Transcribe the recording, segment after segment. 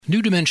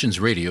New Dimensions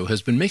Radio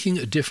has been making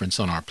a difference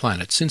on our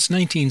planet since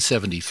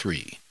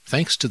 1973,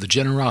 thanks to the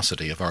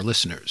generosity of our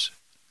listeners.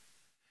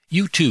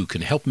 You too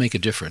can help make a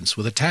difference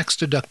with a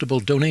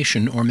tax-deductible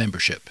donation or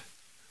membership.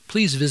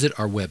 Please visit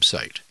our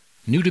website,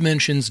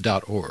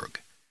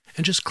 newdimensions.org,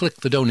 and just click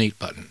the Donate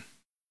button.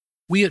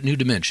 We at New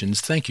Dimensions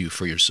thank you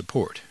for your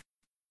support.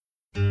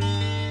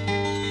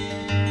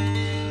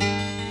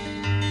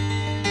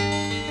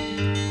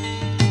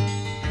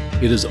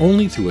 It is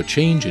only through a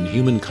change in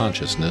human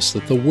consciousness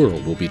that the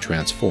world will be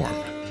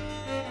transformed.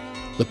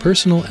 The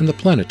personal and the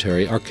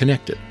planetary are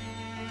connected.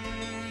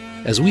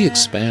 As we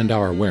expand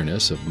our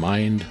awareness of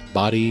mind,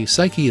 body,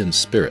 psyche, and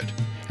spirit,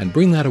 and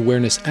bring that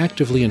awareness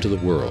actively into the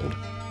world,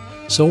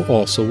 so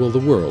also will the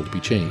world be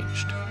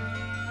changed.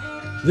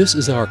 This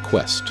is our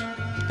quest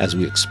as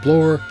we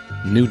explore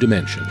new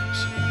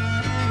dimensions.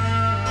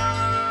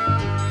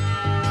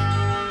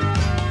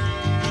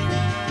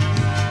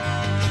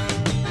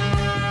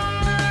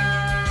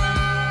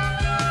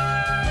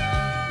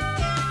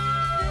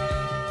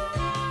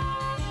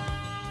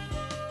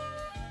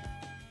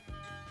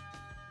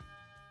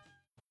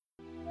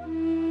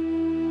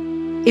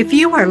 If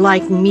you are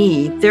like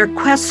me, there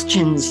are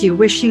questions you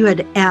wish you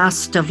had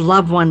asked of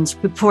loved ones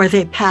before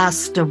they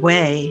passed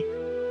away.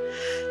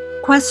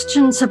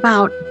 Questions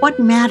about what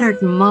mattered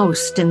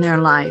most in their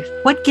life,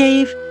 what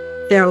gave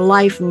their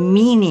life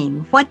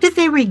meaning, what did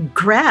they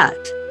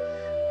regret,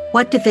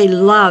 what did they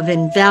love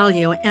and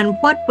value, and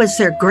what was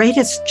their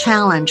greatest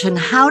challenge, and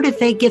how did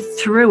they get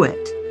through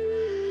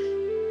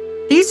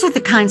it? These are the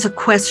kinds of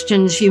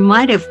questions you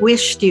might have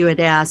wished you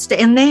had asked,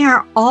 and they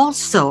are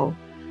also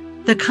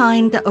the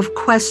kind of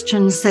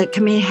questions that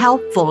can be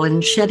helpful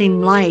in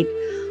shedding light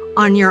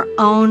on your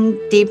own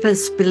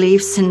deepest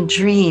beliefs and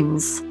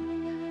dreams.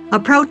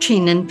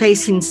 Approaching and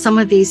facing some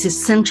of these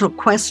essential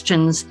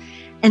questions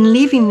and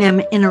leaving them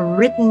in a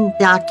written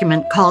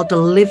document called a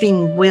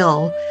living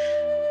will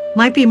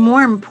might be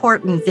more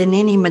important than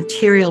any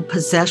material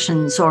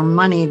possessions or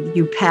money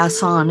you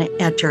pass on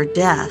at your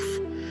death.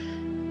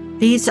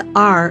 These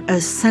are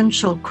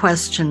essential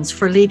questions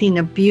for leading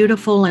a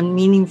beautiful and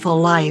meaningful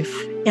life.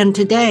 And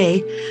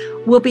today,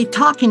 we'll be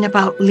talking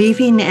about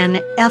leaving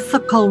an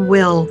ethical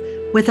will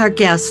with our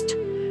guest,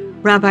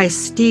 Rabbi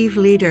Steve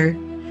Leder.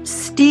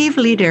 Steve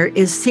Leder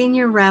is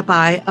Senior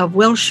Rabbi of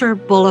Wilshire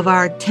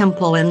Boulevard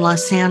Temple in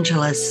Los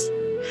Angeles.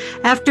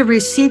 After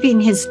receiving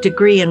his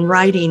degree in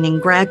writing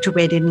and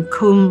graduating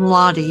cum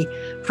laude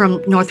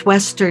from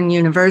Northwestern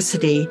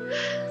University,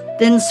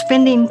 then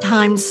spending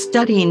time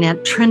studying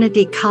at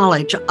Trinity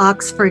College,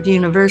 Oxford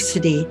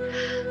University,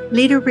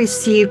 Leder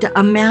received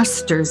a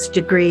master's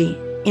degree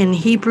in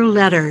Hebrew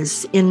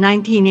letters in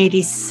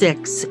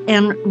 1986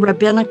 and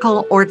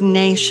rabbinical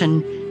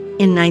ordination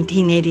in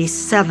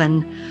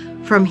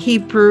 1987 from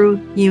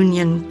Hebrew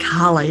Union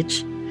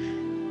College.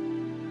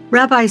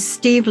 Rabbi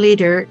Steve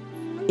Leder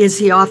is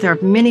the author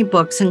of many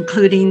books,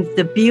 including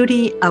The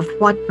Beauty of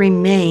What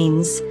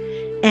Remains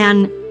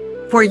and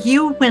For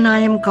You When I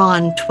Am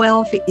Gone,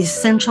 12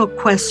 Essential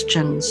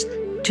Questions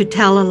to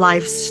Tell a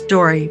Life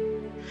Story.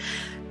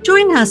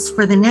 Join us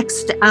for the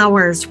next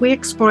hours. We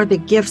explore the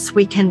gifts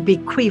we can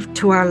bequeath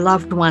to our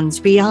loved ones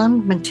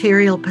beyond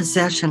material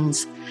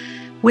possessions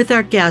with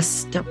our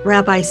guest,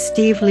 Rabbi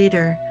Steve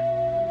Leder.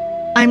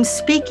 I'm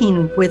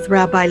speaking with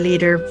Rabbi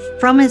Leder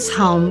from his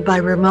home by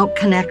remote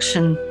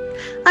connection.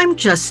 I'm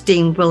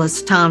Justine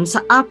Willis-Toms.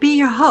 I'll be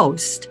your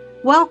host.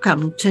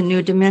 Welcome to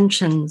New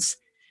Dimensions.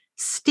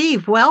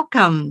 Steve,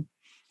 welcome.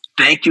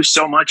 Thank you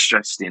so much,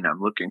 Justine. I'm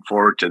looking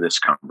forward to this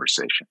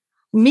conversation.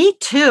 Me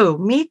too.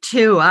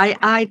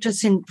 I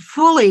just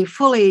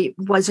fully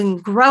was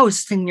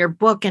engrossed in your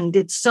book and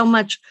did so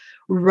much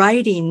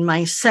writing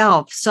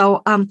myself.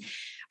 So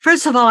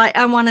first of all,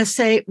 I want to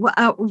say,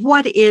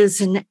 what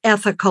is an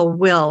ethical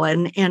will?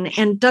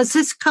 And does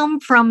this come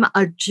from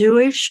a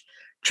Jewish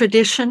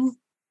tradition?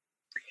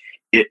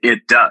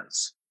 It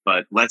does,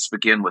 but let's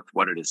begin with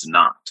what it is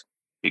not,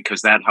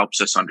 because that helps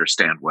us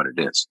understand what it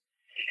is.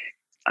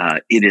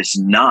 It is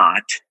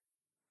not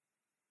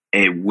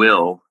a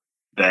will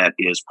that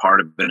is part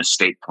of an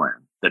estate plan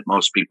that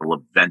most people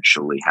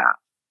eventually have.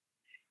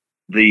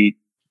 The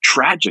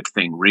tragic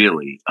thing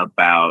really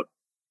about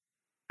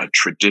a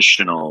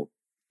traditional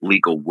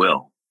legal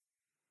will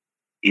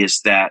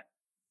is that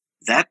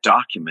that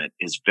document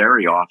is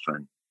very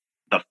often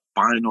the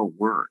final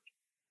word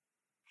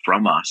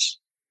from us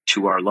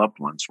to our loved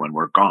ones when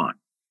we're gone.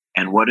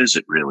 And what is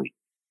it really?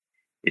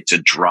 It's a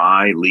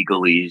dry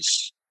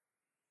legalese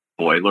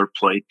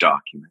boilerplate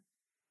document,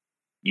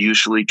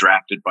 usually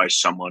drafted by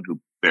someone who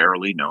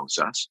barely knows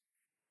us.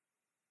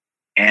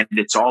 And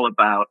it's all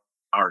about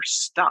our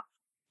stuff,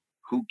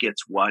 who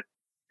gets what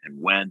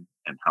and when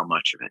and how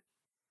much of it.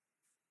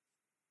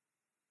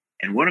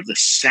 And one of the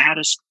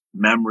saddest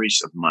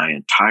memories of my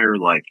entire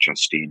life,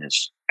 Justine,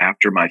 is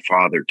after my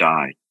father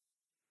died,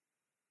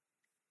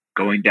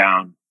 going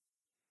down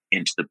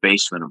into the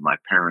basement of my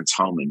parents'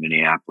 home in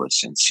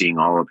Minneapolis and seeing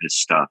all of his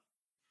stuff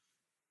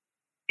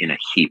in a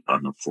heap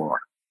on the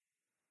floor.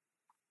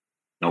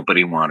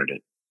 Nobody wanted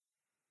it.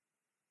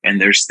 And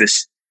there's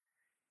this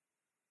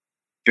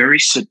very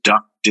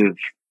seductive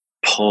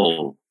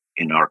pull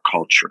in our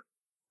culture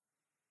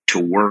to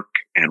work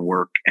and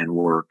work and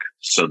work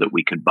so that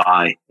we can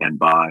buy and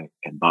buy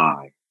and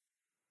buy,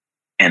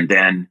 and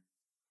then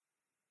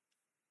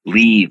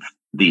leave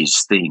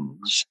these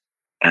things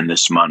and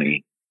this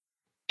money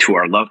to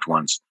our loved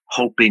ones,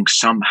 hoping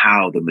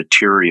somehow the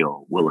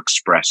material will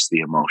express the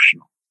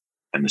emotional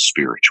and the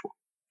spiritual.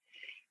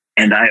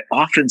 And I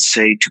often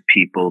say to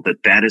people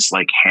that that is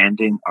like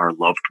handing our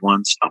loved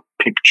ones a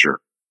picture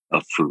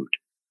of food.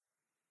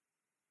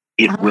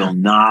 It will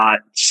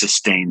not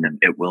sustain them.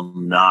 It will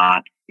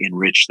not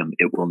enrich them.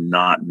 It will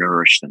not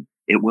nourish them.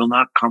 It will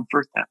not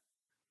comfort them.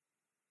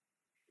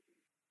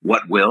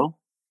 What will?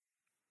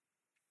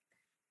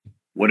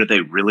 What do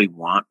they really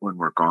want when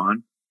we're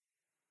gone?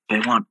 They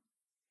want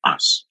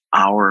us,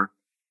 our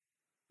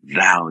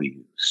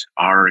values,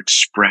 our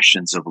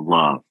expressions of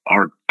love,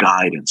 our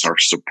guidance, our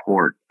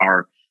support,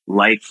 our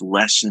life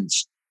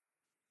lessons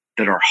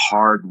that are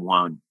hard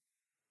won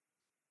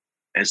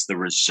as the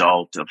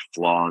result of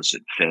flaws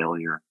and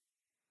failure.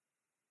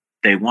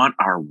 They want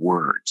our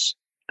words.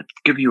 I'll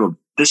give you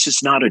this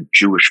is not a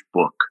Jewish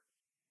book,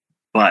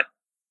 but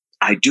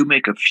I do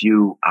make a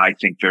few, I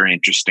think, very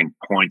interesting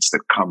points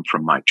that come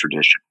from my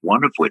tradition.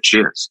 One of which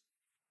is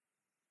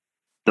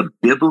the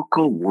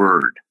biblical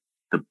word,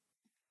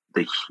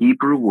 the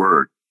Hebrew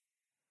word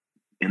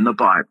in the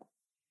Bible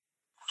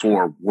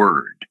for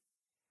word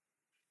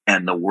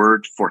and the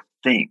word for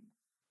thing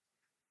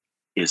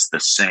is the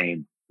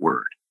same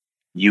word.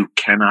 You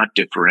cannot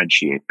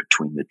differentiate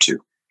between the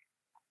two,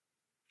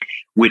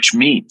 which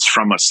means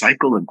from a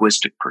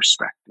psycholinguistic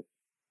perspective,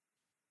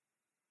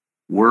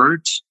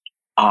 words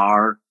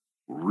are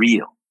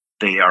real.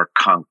 They are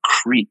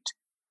concrete.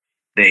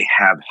 They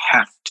have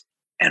heft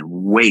and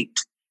weight.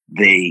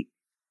 They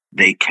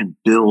can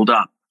build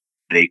up.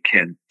 They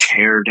can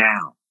tear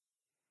down.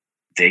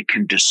 They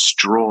can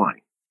destroy.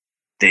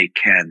 They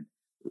can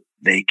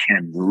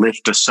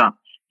lift us up.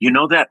 You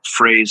know that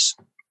phrase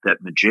that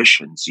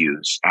magicians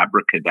use,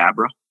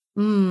 abracadabra?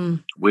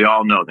 We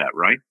all know that,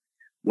 right?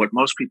 What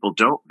most people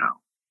don't know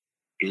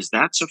is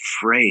that's a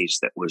phrase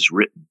that was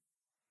written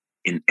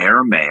in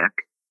Aramaic,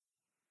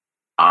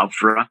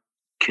 avra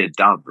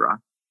kedavra,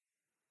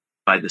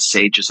 by the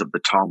sages of the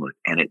Talmud.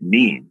 And it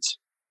means,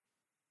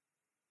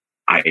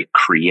 I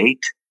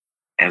create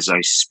as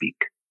I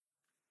speak.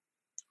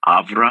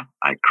 Avra,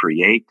 I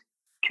create,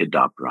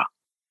 kedavra,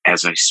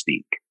 as I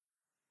speak.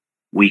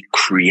 We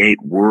create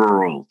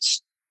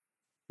worlds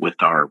with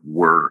our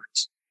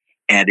words.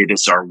 And it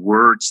is our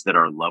words that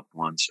our loved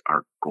ones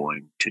are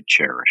going to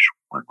cherish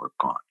when we're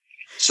gone.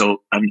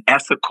 So an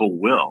ethical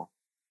will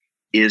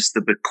is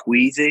the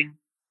bequeathing,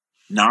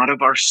 not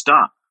of our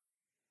stuff,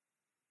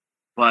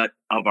 but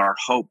of our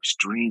hopes,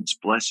 dreams,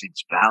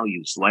 blessings,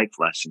 values, life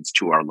lessons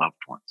to our loved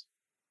ones.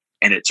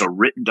 And it's a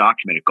written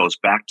document. It goes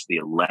back to the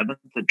 11th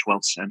and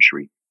 12th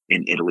century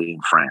in Italy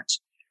and France.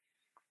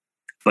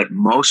 But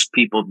most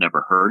people have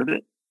never heard of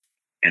it,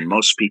 and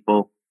most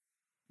people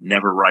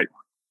never write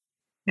one.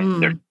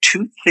 And there are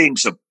two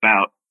things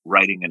about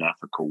writing an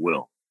ethical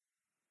will.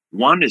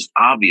 One is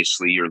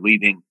obviously you're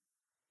leaving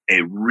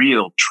a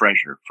real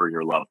treasure for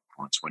your loved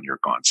ones when you're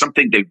gone,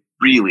 something they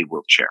really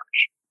will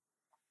cherish.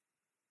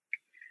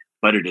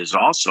 But it is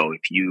also,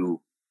 if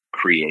you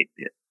create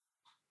it,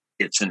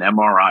 it's an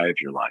MRI of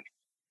your life,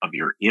 of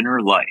your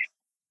inner life,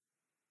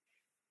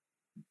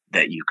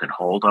 that you can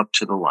hold up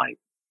to the light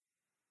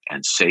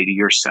and say to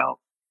yourself,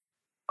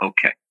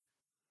 okay,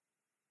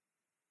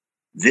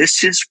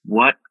 this is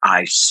what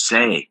I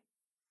say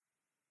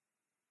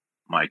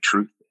my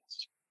truth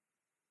is.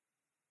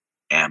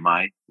 Am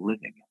I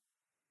living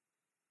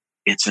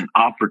it? It's an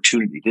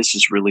opportunity. This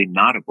is really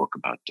not a book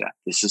about death.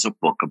 This is a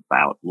book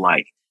about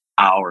life,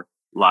 our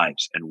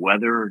lives, and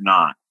whether or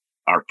not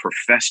our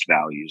professed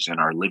values and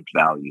our lived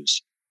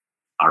values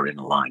are in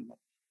alignment.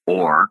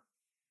 Or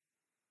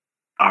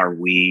are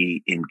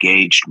we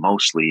engaged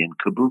mostly in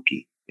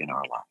kabuki in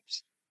our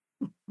lives?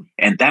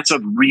 And that's a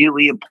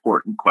really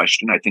important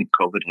question. I think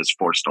COVID has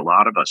forced a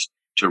lot of us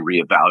to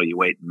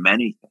reevaluate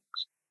many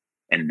things.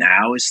 And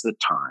now is the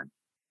time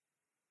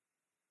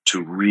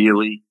to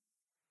really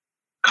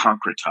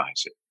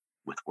concretize it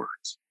with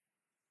words.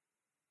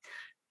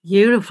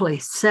 Beautifully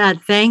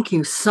said. Thank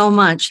you so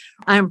much.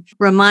 I'm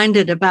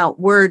reminded about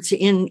words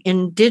in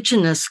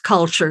indigenous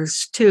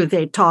cultures too.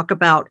 They talk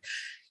about,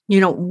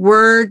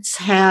 words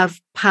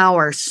have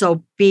power.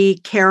 So be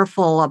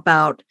careful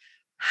about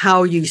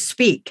how you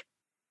speak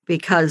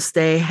because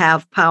they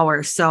have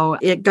power. So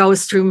it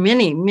goes through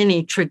many,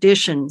 many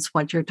traditions,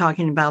 what you're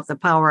talking about, the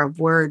power of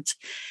words.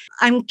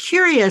 I'm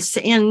curious,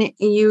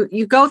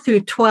 you go through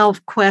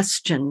 12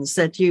 questions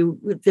that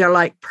they're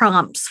like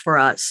prompts for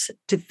us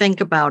to think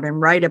about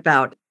and write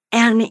about.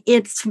 And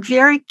it's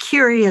very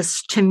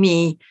curious to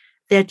me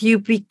that you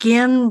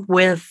begin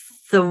with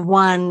the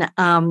one,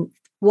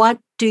 what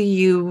do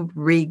you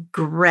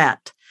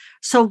regret?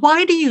 So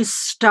why do you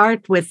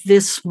start with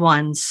this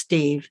one,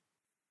 Steve?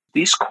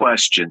 These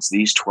questions,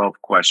 these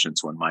 12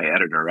 questions, when my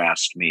editor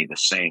asked me the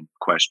same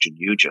question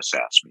you just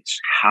asked me,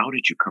 how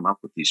did you come up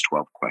with these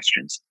 12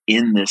 questions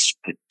in this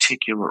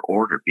particular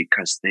order?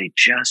 Because they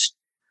just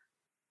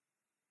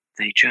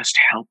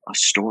help a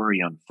story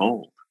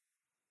unfold.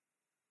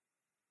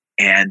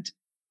 And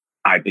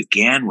I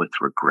began with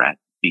regret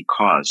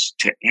because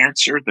to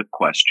answer the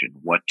question,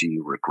 what do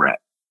you regret,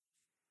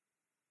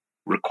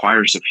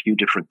 requires a few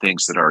different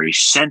things that are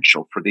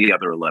essential for the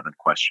other 11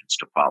 questions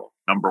to follow.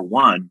 Number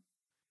one,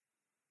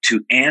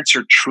 to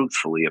answer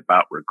truthfully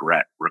about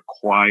regret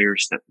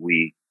requires that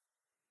we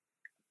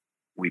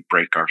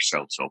break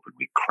ourselves open,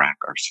 we crack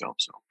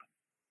ourselves open,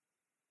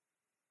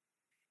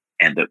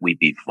 and that we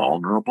be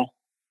vulnerable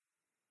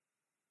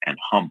and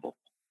humble.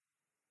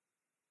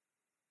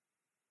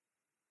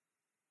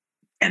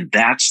 And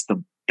that's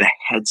the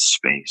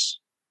headspace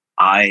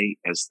I,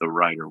 as the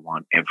writer,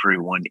 want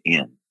everyone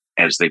in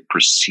as they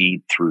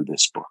proceed through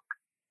this book.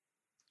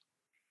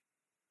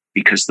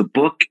 Because the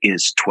book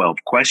is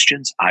 12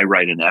 questions. I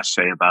write an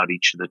essay about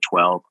each of the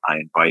 12. I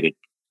invited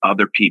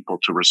other people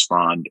to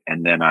respond,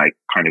 and then I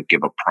kind of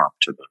give a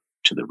prompt to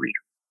the reader.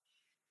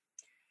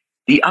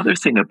 The other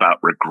thing about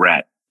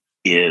regret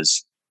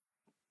is,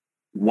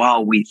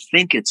 while we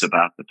think it's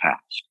about the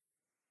past,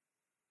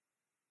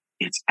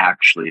 it's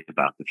actually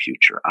about the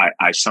future.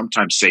 I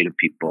sometimes say to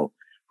people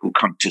who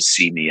come to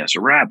see me as a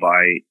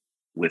rabbi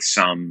with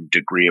some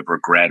degree of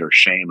regret or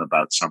shame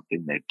about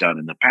something they've done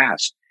in the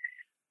past,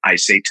 I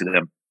say to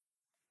them,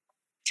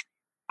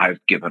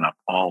 I've given up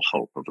all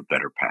hope of a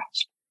better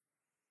past.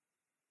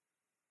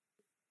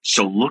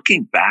 So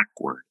looking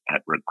backward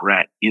at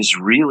regret is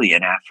really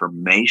an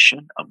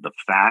affirmation of the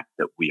fact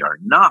that we are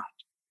not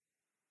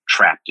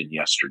trapped in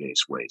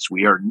yesterday's ways.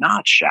 We are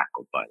not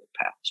shackled by the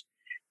past.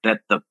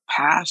 That the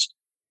past,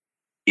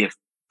 if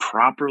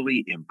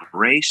properly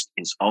embraced,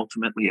 is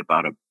ultimately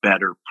about a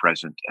better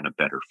present and a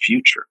better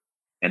future.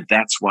 And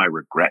that's why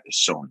regret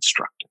is so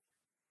instructive.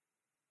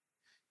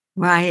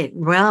 Right.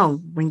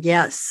 Well,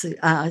 yes.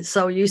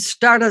 So you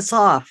start us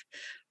off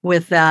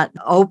with that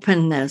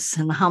openness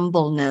and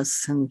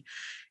humbleness and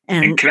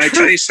can I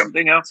tell you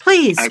something else?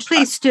 Please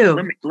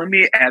do. Let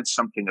me add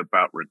something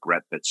about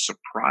regret that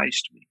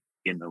surprised me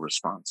in the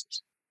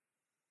responses.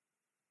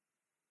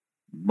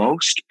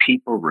 Most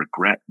people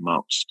regret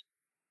most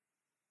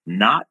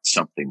not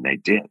something they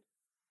did,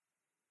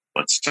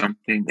 but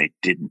something they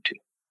didn't do,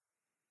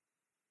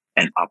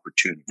 an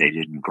opportunity they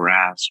didn't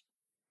grasp,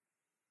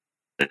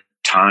 the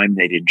time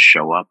they didn't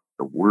show up,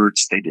 the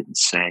words they didn't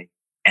say.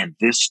 And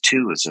this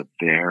too is a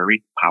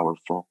very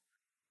powerful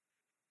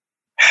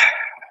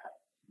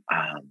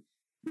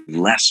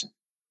lesson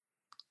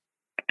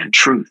and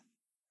truth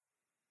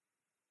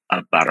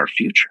about our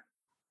future.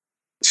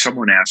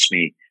 Someone asked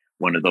me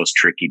one of those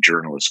tricky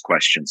journalist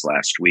questions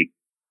last week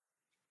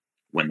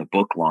when the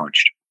book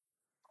launched.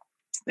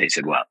 They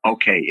said, well,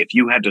 okay, if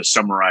you had to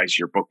summarize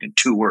your book in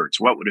 2 words,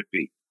 what would it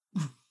be?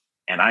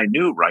 And I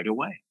knew right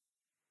away.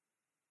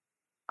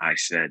 I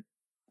said,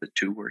 the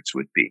 2 words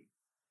would be,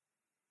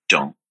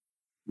 don't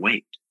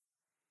wait.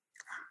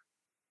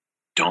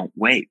 Don't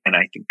wait. And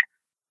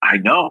I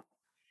know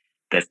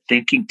that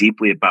thinking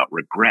deeply about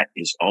regret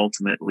is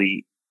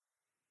ultimately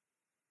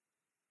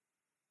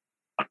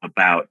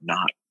about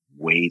not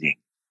waiting,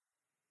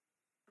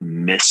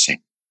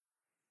 missing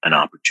an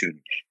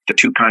opportunity. The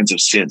 2 kinds of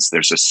sins,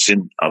 there's a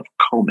sin of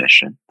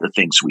commission, the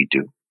things we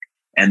do,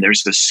 and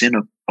there's the sin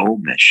of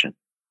omission,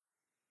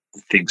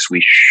 the things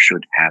we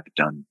should have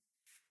done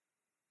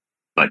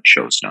but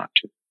chose not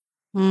to.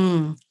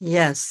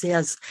 Yes.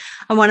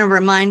 I want to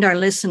remind our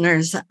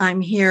listeners,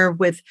 I'm here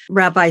with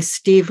Rabbi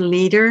Steve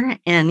Leder,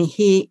 and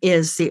he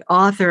is the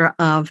author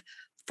of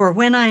For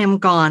When I Am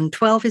Gone,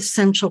 12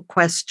 Essential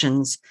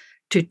Questions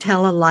to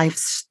Tell a Life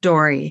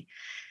Story.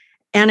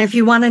 And if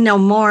you want to know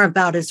more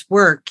about his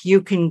work,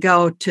 you can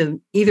go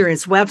to either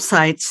his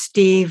website,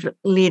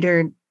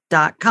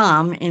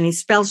 steveleder.com, and he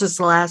spells his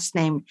last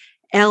name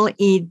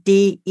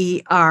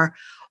Leder,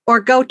 or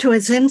go to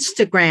his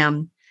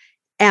Instagram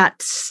at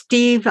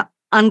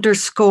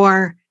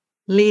Steve_Leder,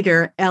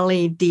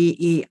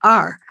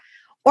 Leder.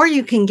 Or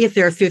you can get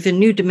there through the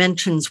New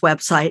Dimensions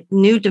website,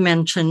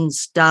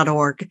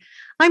 newdimensions.org.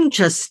 I'm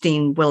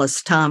Justine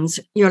Willis-Toms.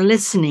 You're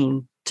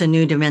listening to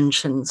New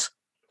Dimensions.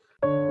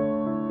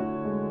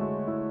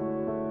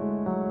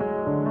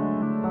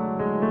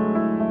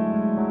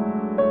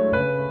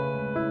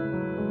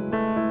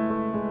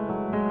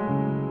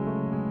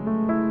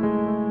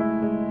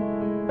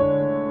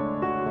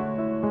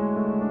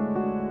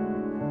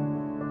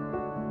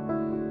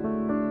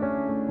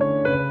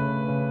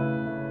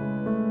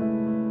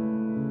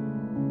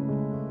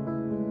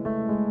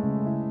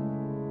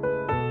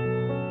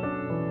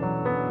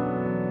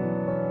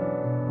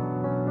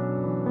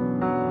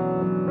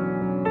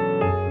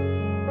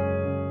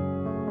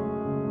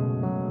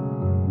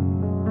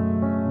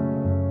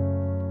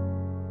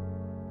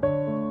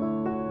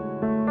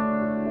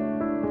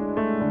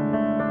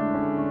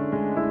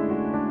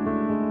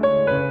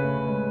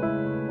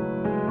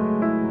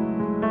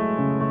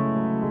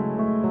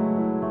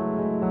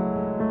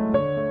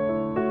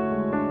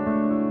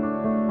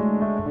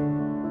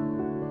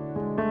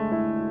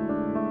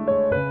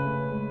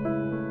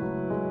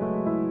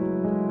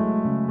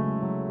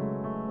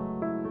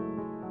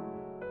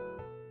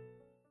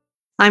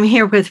 I'm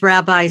here with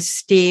Rabbi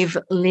Steve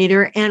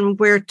Leder, and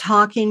we're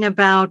talking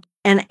about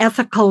an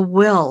ethical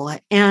will.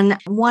 And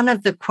one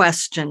of the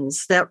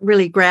questions that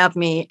really grabbed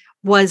me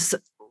was,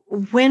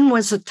 when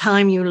was a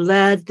time you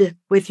led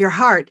with your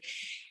heart?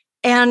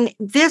 And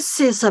this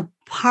is a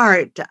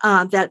part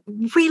that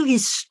really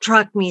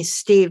struck me,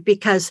 Steve,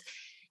 because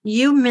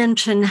you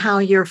mentioned how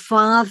your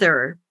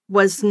father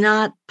was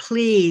not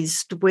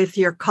pleased with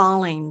your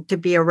calling to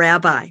be a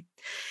rabbi.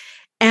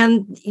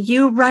 And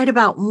you write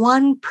about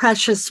one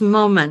precious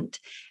moment.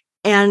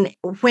 And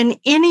when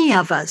any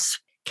of us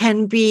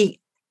can be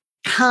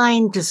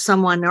kind to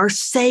someone or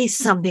say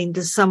something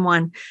to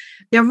someone,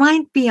 there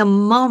might be a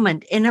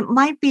moment, and it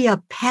might be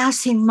a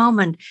passing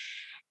moment,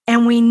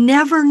 and we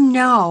never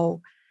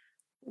know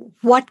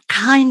what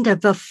kind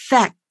of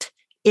effect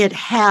it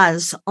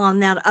has on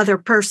that other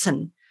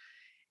person.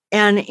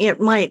 And it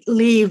might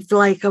leave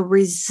like a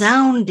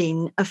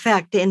resounding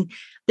effect. And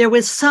there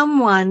was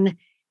someone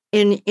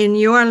in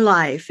your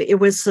life, it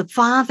was the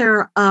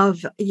father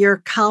of your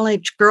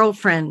college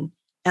girlfriend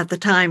at the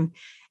time.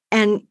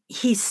 And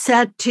he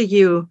said to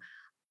you,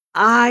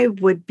 I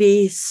would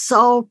be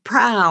so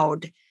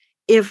proud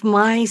if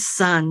my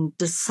son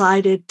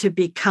decided to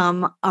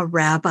become a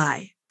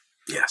rabbi.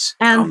 Yes,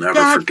 And I'll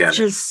never forget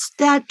it.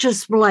 That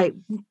just like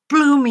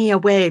blew me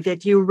away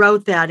that you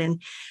wrote that.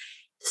 And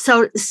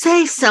so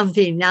say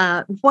something.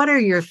 What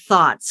are your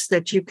thoughts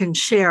that you can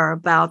share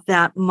about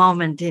that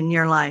moment in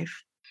your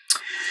life?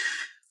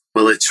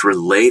 Well, it's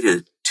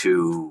related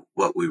to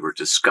what we were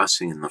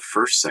discussing in the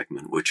first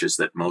segment, which is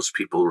that most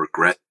people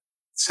regret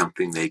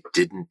something they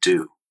didn't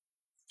do.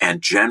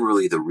 And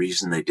generally the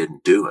reason they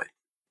didn't do it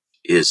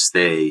is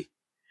they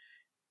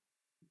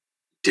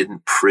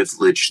didn't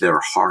privilege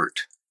their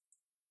heart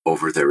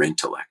over their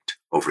intellect,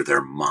 over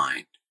their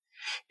mind.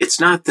 It's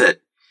not that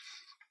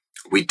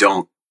we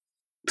don't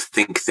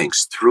think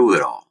things through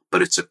at all,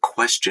 but it's a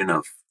question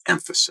of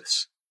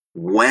emphasis.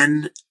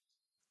 When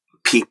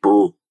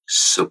people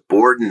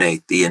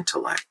subordinate the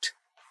intellect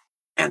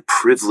and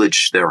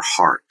privilege their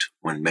heart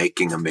when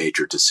making a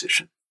major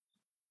decision,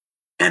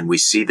 and we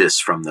see this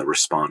from the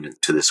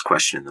respondent to this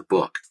question in the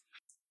book,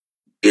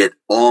 it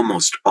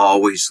almost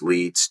always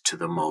leads to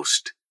the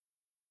most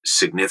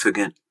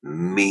significant,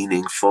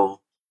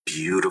 meaningful,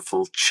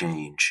 beautiful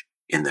change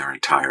in their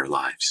entire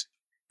lives.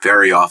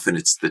 Very often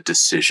it's the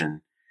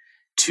decision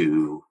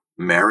to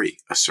marry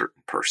a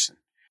certain person,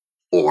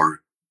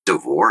 or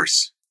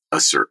divorce a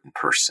certain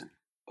person,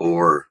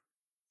 or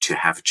to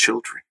have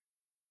children,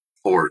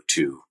 or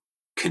to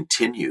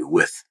continue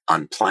with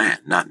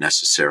unplanned, not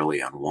necessarily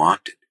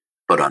unwanted,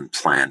 but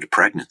unplanned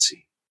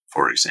pregnancy,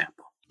 for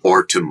example,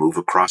 or to move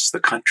across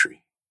the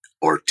country,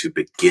 or to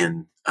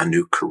begin a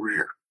new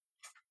career,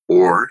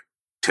 or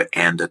to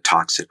end a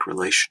toxic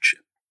relationship.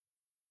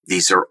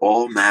 These are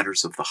all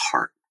matters of the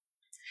heart.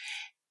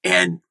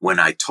 And when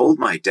I told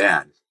my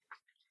dad,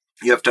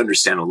 you have to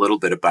understand a little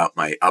bit about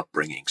my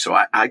upbringing. So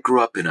I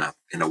grew up in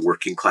a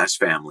working class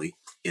family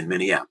in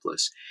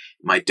Minneapolis.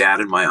 My dad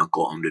and my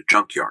uncle owned a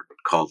junkyard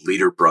called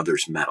Leder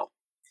Brothers Metal.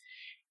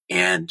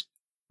 And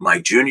my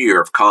junior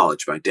year of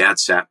college, my dad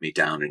sat me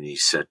down and he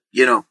said,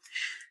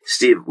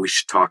 Steve, we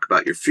should talk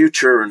about your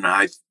future. And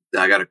I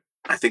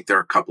think there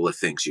are a couple of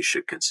things you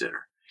should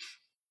consider.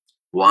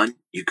 One,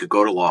 you could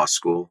go to law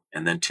school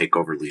and then take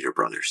over Leder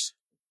Brothers.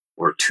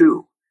 Or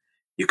two,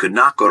 you could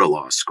not go to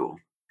law school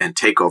and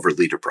take over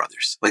Leder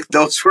Brothers. Like,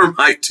 those were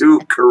my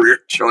two career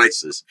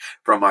choices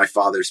from my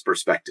father's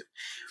perspective.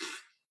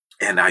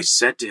 And I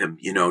said to him,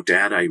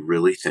 Dad, I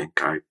really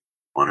think I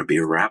want to be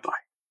a rabbi.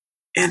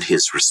 And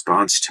his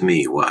response to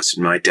me was,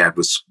 and my dad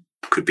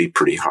could be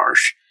pretty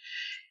harsh.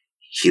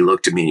 He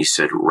looked at me and he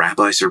said,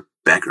 rabbis are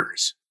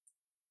beggars.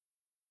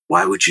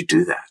 Why would you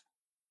do that?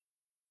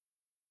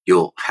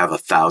 You'll have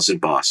 1,000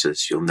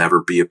 bosses. You'll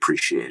never be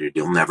appreciated.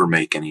 You'll never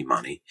make any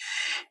money.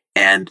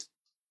 And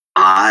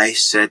I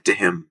said to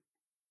him,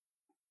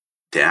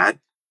 Dad,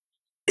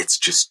 it's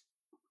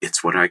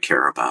what I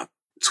care about.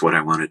 It's what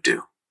I want to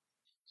do.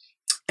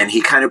 And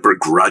he kind of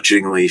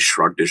begrudgingly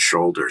shrugged his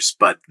shoulders.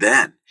 But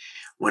then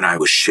when I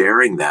was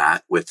sharing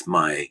that with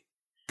my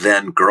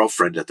then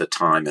girlfriend at the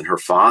time and her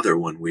father,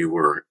 when we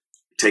were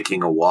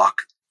taking a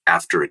walk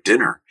after a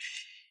dinner,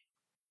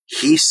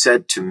 he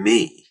said to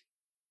me,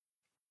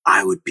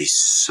 I would be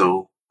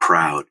so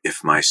proud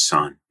if my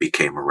son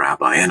became a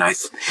rabbi. And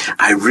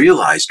I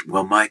realized,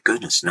 well, my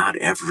goodness, not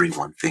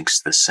everyone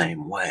thinks the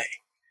same way.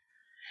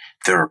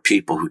 There are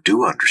people who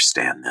do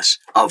understand this,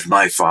 of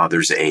my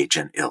father's age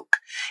and ilk.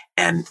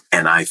 And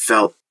I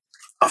felt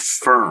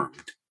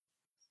affirmed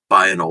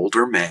by an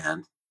older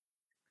man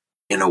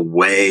in a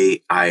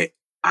way I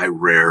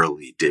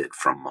rarely did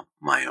from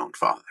my own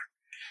father.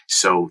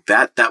 So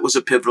that was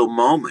a pivotal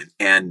moment,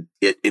 and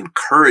it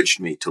encouraged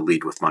me to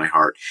lead with my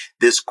heart.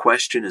 This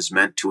question is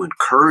meant to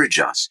encourage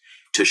us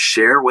to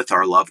share with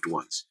our loved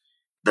ones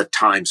the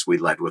times we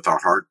led with our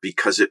heart,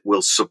 because it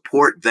will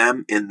support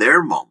them in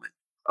their moment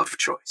of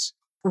choice.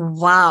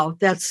 Wow,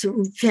 that's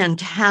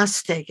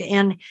fantastic.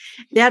 And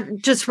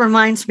that just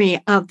reminds me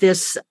of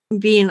this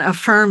being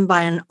affirmed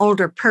by an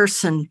older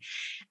person.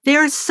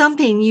 There's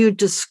something you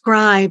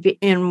describe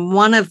in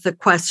one of the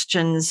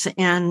questions,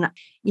 and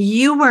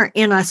you were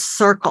in a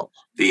circle.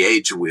 The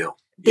age wheel.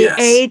 The Yes.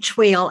 age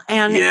wheel.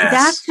 And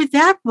Yes.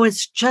 that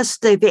was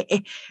just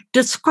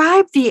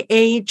describe the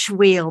age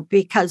wheel,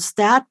 because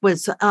that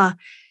was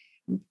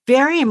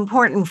very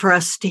important for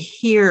us to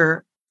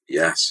hear.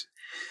 Yes.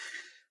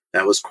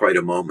 That was quite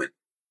a moment.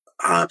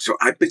 So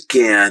I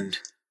began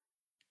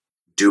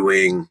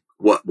doing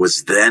what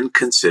was then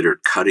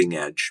considered cutting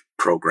edge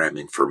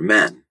programming for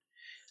men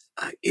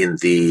in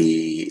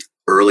the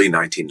early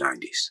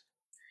 1990s.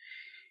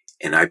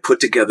 And I put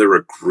together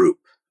a group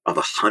of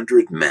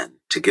 100 men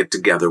to get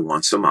together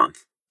once a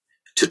month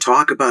to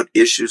talk about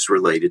issues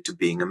related to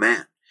being a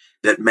man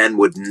that men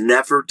would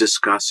never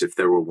discuss if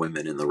there were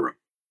women in the room.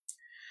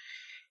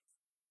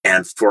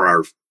 And for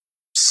our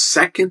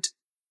second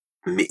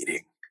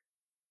meeting,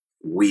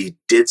 we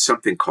did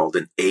something called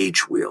an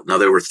age wheel. Now,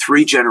 there were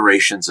 3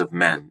 generations of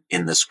men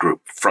in this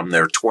group, from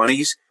their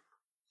 20s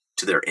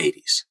to their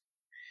 80s.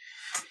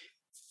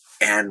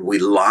 And we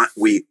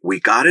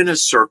got in a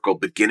circle,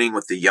 beginning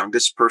with the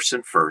youngest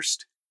person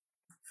first,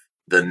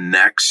 the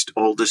next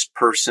oldest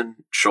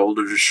person,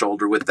 shoulder to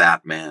shoulder with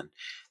that man,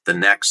 the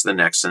next,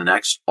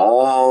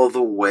 all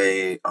the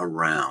way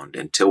around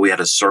until we had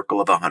a circle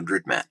of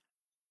 100 men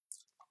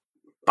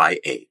by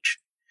age.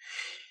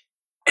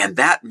 And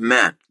that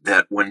meant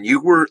that when you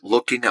were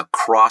looking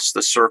across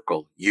the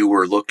circle, you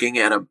were looking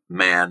at a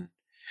man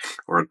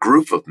or a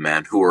group of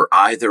men who were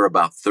either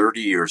about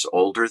 30 years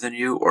older than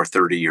you or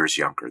 30 years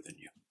younger than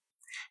you.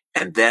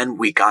 And then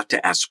we got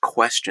to ask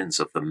questions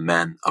of the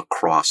men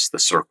across the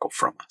circle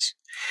from us.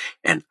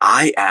 And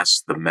I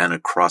asked the men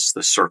across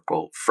the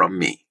circle from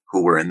me,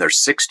 who were in their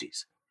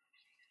 60s.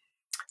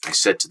 I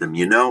said to them,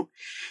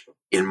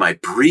 in my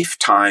brief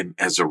time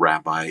as a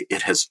rabbi,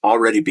 it has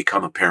already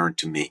become apparent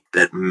to me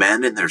that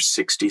men in their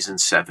 60s and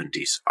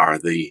 70s are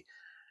the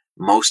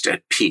most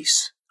at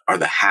peace, are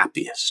the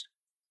happiest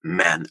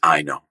men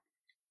I know.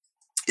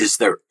 Is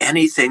there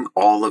anything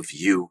all of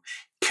you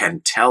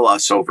can tell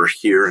us over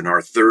here in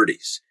our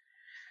 30s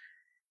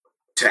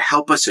to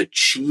help us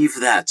achieve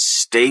that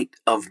state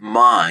of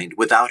mind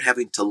without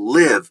having to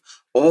live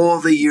all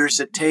the years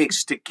it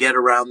takes to get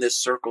around this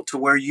circle to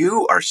where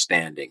you are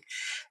standing?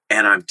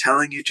 And I'm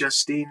telling you,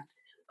 Justine,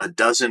 a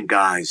dozen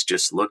guys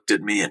just looked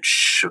at me and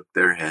shook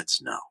their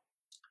heads no.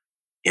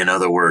 In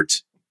other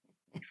words,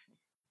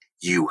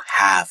 you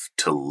have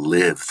to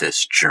live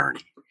this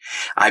journey.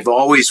 I've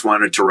always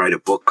wanted to write a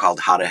book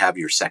called How to Have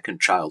Your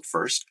Second Child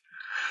First,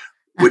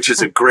 which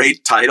is a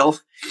great title,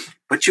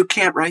 but you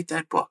can't write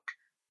that book.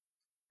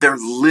 There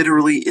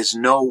literally is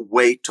no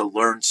way to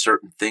learn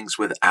certain things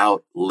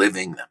without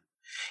living them.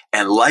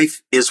 And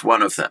life is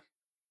one of them.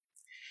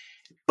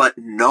 But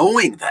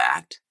knowing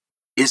that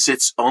is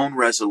its own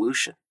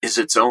resolution, is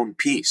its own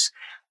peace.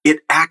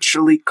 It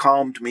actually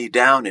calmed me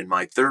down in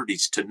my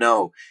 30s to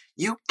know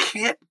you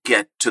can't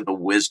get to the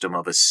wisdom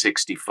of a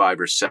 65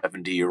 or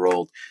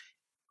 70-year-old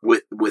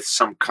with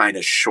some kind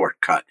of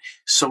shortcut.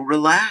 So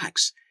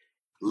relax,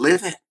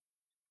 live it.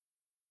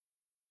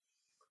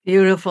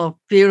 Beautiful,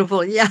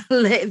 beautiful. Yeah,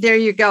 there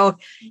you go.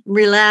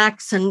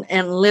 Relax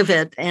and live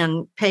it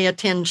and pay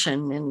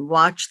attention and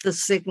watch the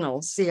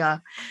signals. Yeah.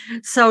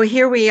 So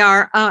here we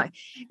are.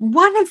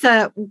 One of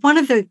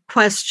the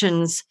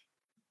questions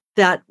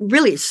that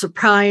really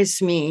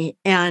surprised me,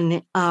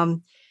 and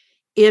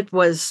it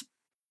was,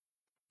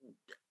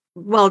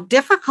 well,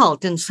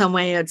 difficult in some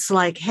way. It's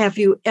like, have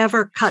you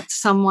ever cut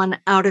someone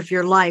out of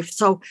your life?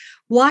 So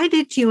why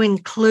did you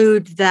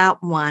include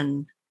that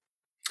one?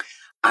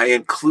 I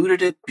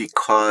included it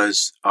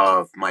because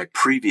of my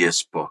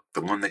previous book,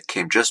 the one that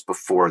came just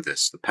before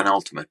this, the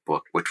penultimate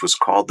book, which was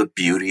called The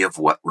Beauty of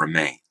What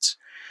Remains,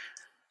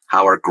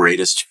 How Our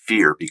Greatest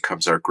Fear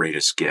Becomes Our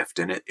Greatest Gift.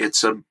 And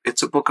it's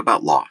a book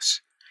about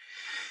loss.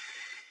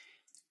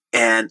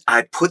 And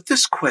I put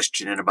this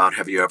question in about,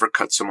 have you ever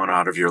cut someone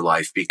out of your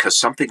life? Because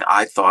something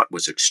I thought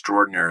was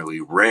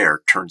extraordinarily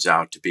rare turns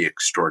out to be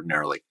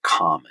extraordinarily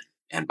common.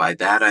 And by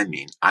that, I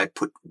mean, I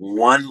put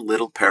one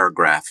little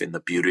paragraph in The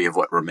Beauty of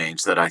What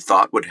Remains that I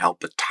thought would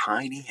help a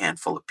tiny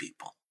handful of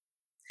people.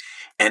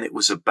 And it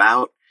was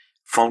about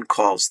phone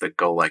calls that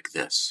go like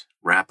this.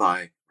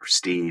 Rabbi or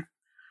Steve,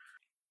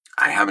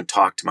 I haven't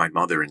talked to my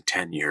mother in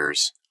 10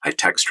 years. I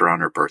text her on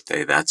her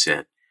birthday. That's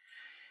it.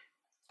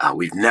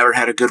 We've never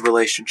had a good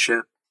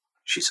relationship.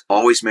 She's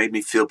always made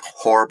me feel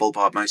horrible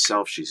about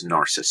myself. She's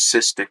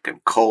narcissistic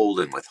and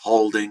cold and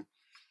withholding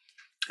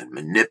and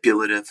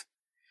manipulative.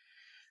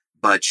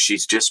 But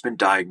she's just been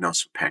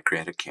diagnosed with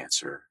pancreatic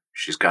cancer.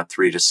 She's got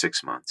 3 to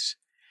 6 months.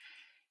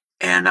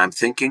 And I'm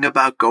thinking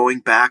about going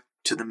back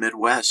to the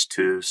Midwest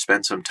to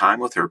spend some time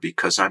with her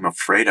because I'm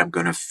afraid I'm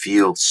going to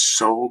feel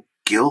so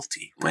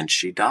guilty when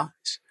she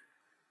dies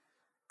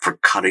for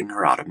cutting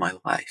her out of my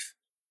life.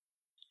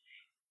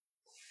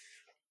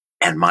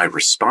 And my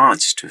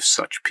response to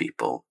such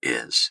people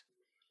is,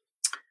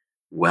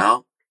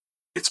 well,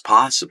 it's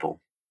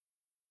possible,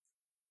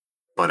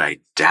 but I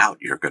doubt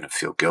you're going to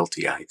feel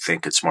guilty. I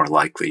think it's more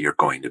likely you're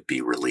going to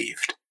be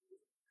relieved.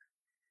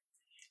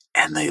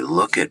 And they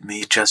look at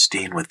me,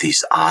 Justine, with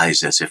these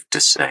eyes as if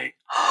to say,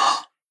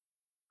 oh,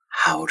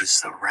 how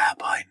does the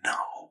rabbi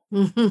know?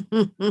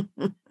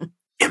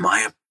 Am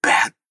I a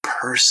bad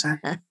person?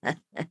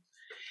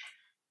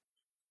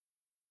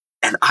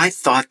 And I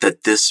thought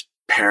that this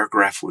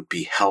paragraph would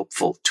be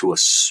helpful to a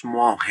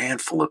small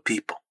handful of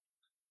people.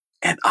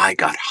 And I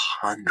got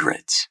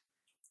hundreds.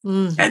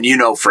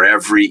 And for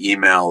every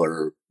email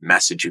or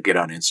message you get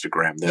on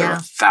Instagram, there are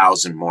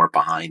 1,000 more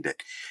behind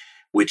it,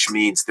 which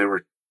means there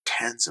were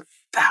tens of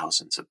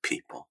thousands of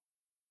people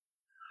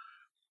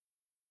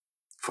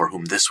for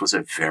whom this was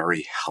a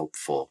very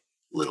helpful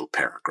little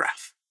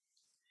paragraph.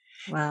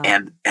 Wow.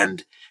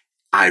 And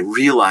I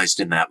realized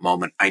in that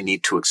moment, I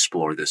need to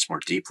explore this more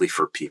deeply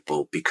for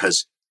people,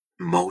 because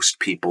most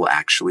people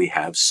actually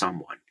have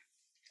someone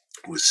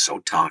who is so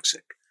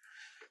toxic,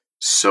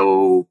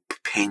 so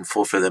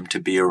painful for them to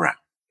be around,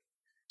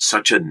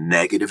 such a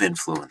negative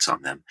influence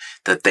on them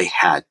that they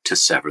had to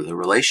sever the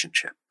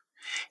relationship.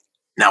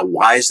 Now,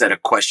 why is that a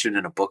question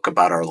in a book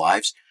about our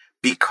lives?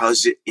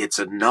 Because it's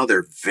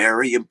another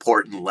very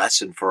important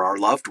lesson for our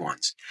loved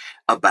ones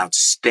about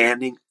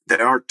standing.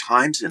 There are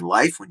times in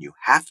life when you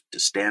have to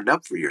stand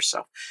up for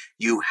yourself.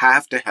 You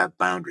have to have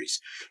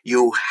boundaries.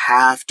 You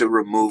have to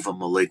remove a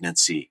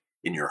malignancy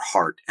in your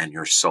heart and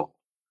your soul.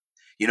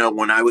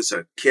 When I was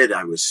a kid,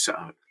 I was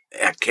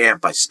at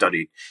camp. I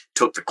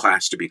took the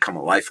class to become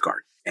a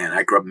lifeguard. And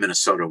I grew up in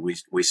Minnesota.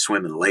 We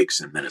swim in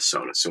lakes in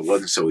Minnesota, so it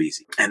wasn't so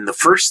easy. And the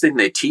first thing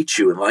they teach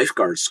you in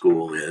lifeguard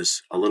school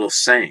is a little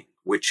saying,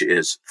 which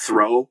is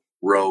throw,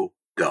 row,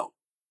 go.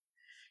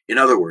 In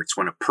other words,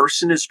 when a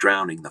person is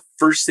drowning, the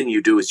first thing you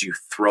do is you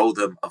throw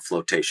them a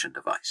flotation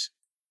device.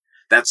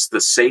 That's the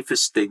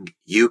safest thing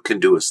you can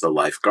do as the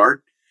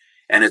lifeguard,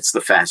 and it's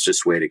the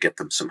fastest way to get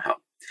them some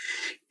help.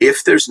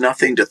 If there's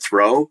nothing to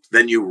throw,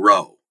 then you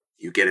row.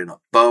 You get in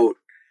a boat,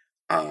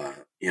 a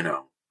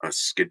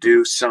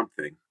skidoo,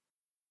 something,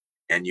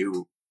 and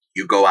you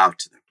go out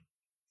to them.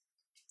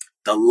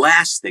 The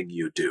last thing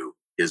you do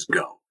is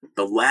go.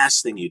 The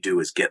last thing you do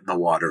is get in the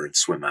water and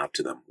swim out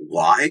to them.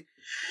 Why?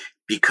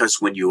 Because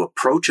when you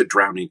approach a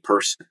drowning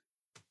person,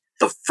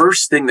 the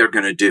first thing they're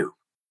going to do,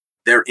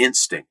 their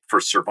instinct for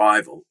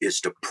survival,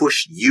 is to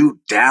push you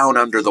down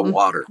under the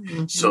water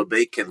so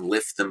they can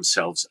lift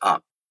themselves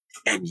up,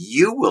 and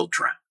you will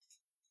drown.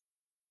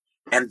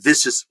 And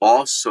this is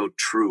also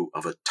true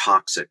of a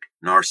toxic,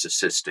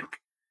 narcissistic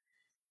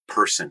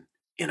person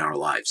in our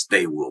lives.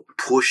 They will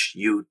push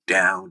you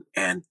down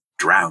and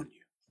drown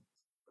you.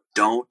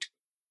 Don't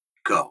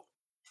go.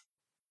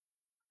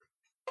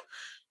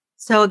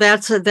 So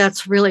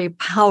that's really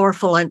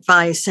powerful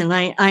advice. And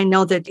I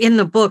know that in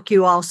the book,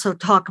 you also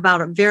talk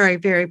about a very,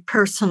 very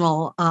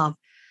personal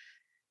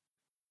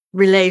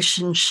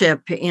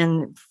relationship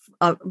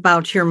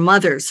about your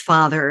mother's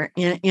father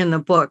in the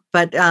book,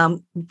 but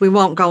we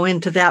won't go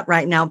into that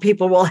right now.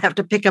 People will have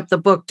to pick up the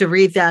book to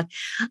read that.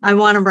 I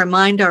want to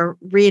remind our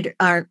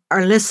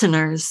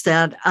listeners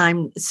that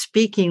I'm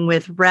speaking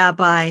with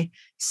Rabbi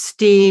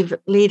Steve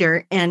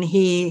Leder, and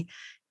he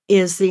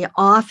is the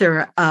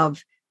author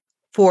of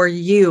For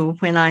You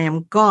When I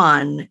Am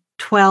Gone,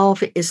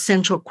 12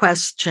 Essential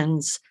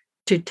Questions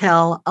to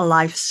Tell a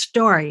Life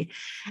Story.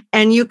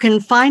 And you can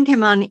find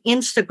him on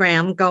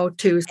Instagram. Go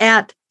to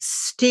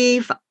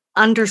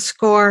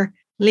 @Steve_Leder,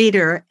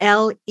 LEDER,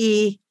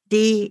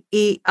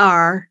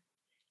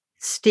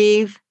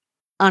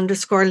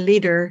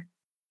 Steve_Leder,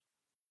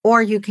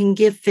 or you can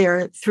get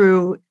there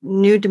through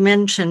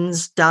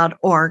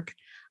newdimensions.org.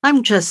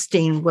 I'm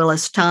Justine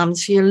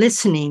Willis-Toms. You're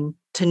listening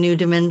to New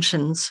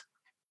Dimensions.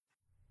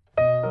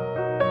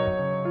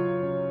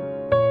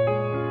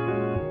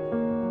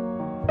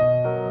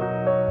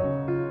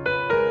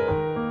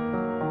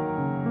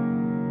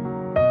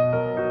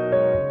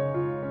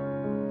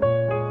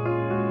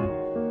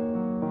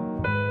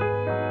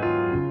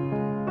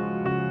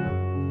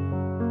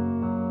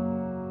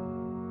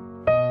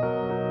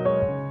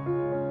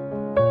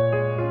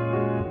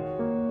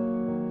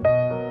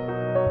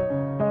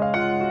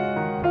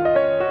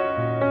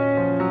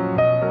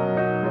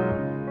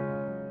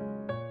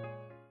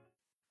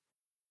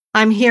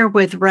 I'm here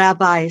with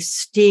Rabbi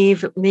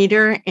Steve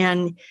Leder,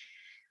 and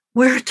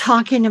we're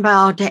talking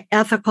about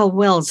ethical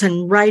wills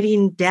and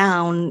writing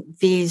down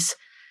these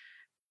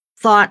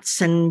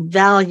thoughts and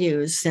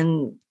values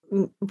and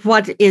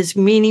what is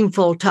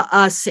meaningful to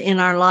us in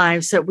our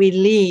lives that we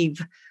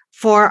leave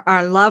for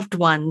our loved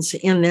ones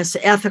in this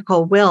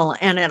ethical will.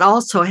 And it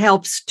also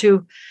helps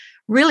to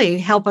really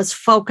help us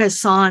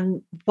focus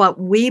on what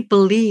we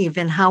believe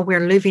and how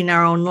we're living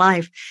our own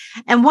life.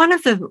 And one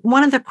of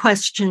the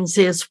questions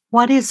is,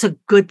 what is a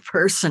good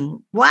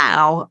person?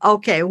 Wow.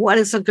 Okay. What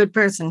is a good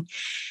person?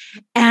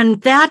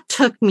 And that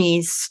took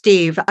me,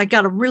 Steve, I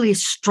got a really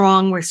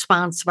strong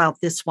response about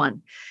this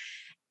one.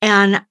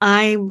 And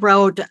I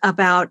wrote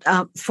about,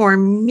 for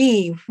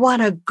me,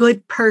 what a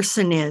good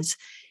person is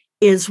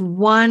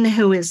one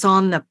who is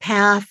on the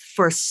path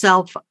for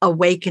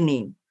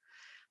self-awakening.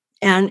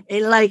 And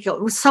like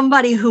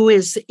somebody who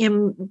is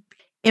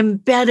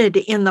embedded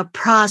in the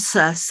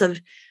process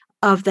of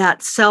of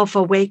that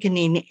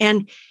self-awakening.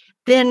 And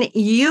then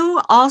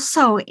you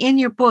also, in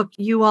your book,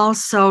 you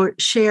also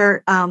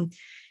share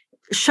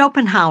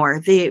Schopenhauer,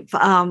 the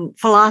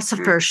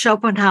philosopher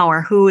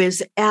Schopenhauer, who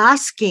is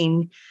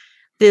asking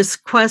this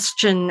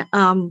question,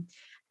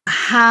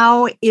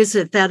 how is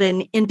it that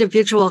an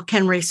individual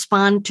can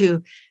respond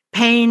to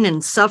pain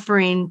and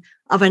suffering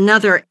of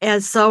another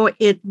as though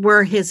it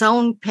were his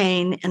own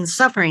pain and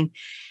suffering?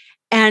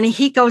 And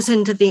he goes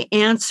into the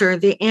answer.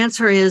 The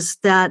answer is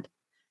that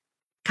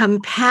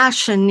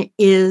compassion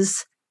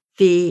is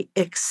the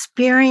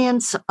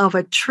experience of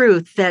a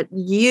truth that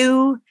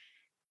you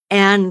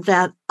and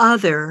that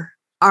other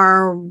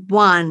are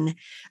one,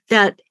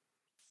 that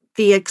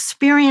the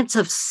experience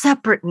of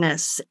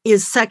separateness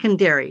is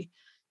secondary.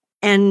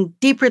 And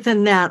deeper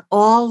than that,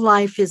 all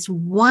life is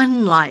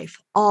one life,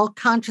 all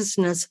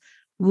consciousness,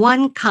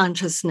 one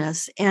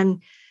consciousness.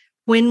 And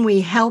when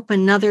we help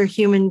another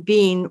human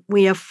being,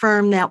 we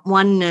affirm that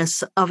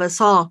oneness of us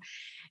all.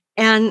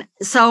 And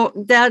so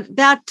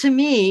that to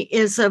me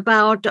is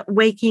about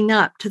waking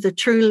up to the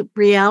true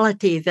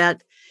reality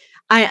that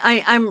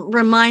I'm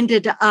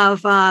reminded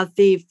of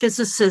the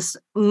physicist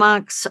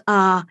Max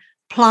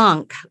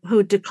Planck,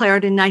 who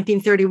declared in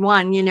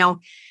 1931,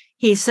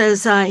 he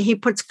says he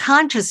puts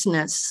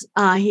consciousness,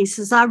 he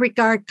says, I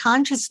regard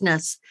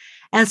consciousness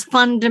as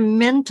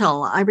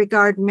fundamental. I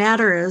regard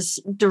matter as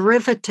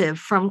derivative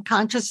from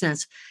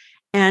consciousness.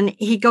 And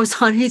he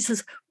goes on, he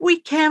says, we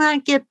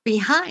cannot get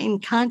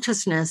behind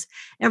consciousness.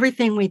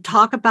 Everything we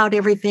talk about,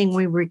 everything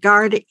we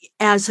regard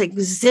as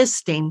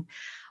existing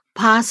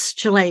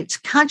postulates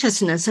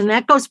consciousness. And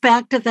that goes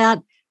back to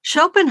that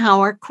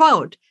Schopenhauer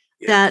quote,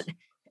 yes,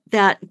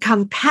 that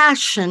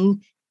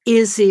compassion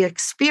is the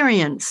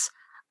experience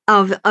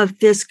of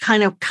this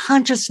kind of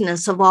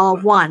consciousness of all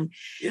one.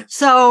 Yes.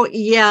 So,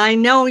 I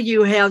know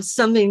you have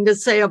something to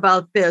say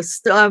about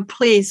this.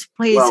 Please.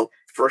 Well,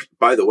 first,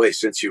 by the way,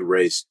 since you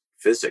raised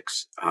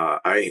physics,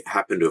 I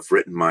happen to have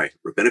written my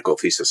rabbinical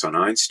thesis on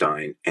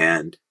Einstein,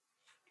 and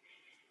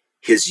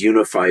his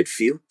unified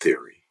field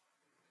theory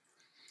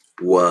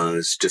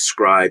was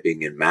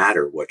describing in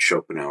matter what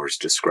Schopenhauer is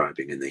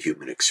describing in the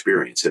human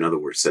experience. In other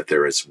words, that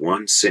there is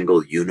one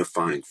single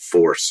unifying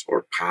force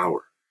or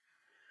power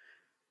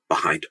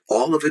behind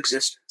all of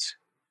existence.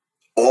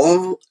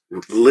 All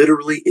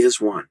literally is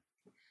one.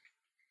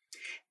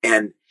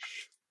 And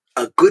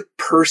a good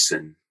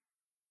person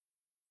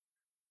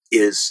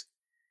is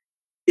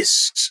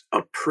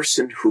a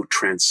person who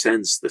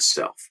transcends the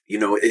self.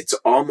 It's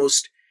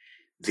almost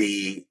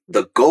the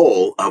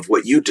goal of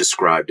what you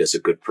described as a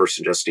good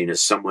person, Justine,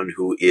 is someone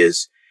who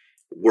is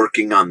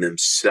working on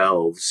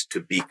themselves to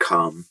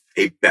become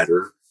a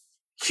better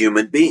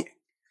human being.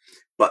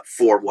 But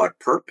for what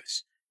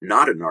purpose?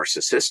 Not a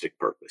narcissistic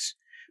purpose,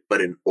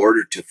 but in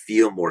order to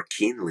feel more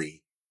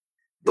keenly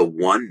the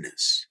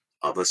oneness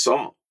of us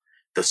all,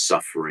 the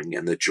suffering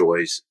and the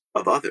joys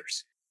of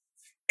others.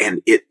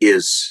 And it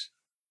is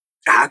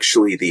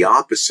actually the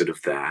opposite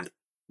of that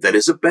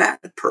is a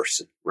bad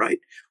person, right?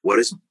 What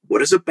is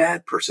a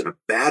bad person? A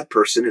bad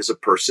person is a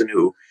person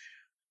who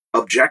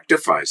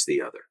objectifies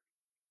the other,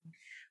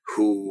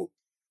 who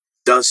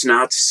does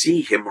not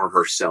see him or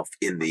herself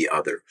in the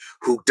other,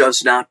 who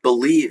does not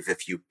believe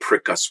if you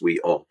prick us, we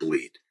all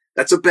bleed.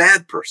 That's a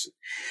bad person.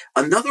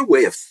 Another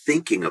way of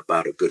thinking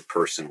about a good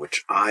person,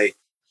 which I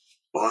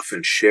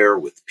often share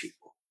with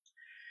people,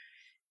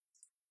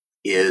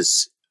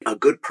 is a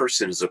good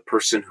person is a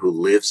person who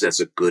lives as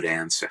a good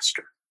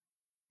ancestor.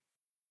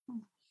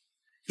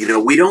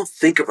 We don't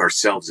think of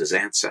ourselves as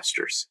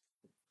ancestors,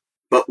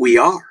 but we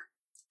are,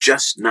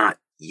 just not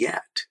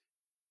yet.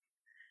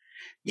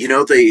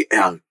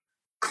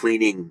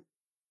 Cleaning,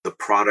 the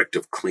product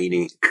of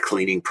cleaning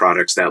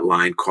products, that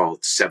line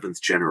called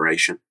Seventh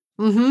Generation.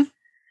 Mm-hmm.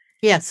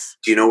 Yes.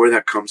 Do you know where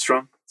that comes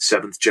from?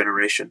 Seventh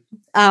Generation?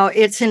 Oh,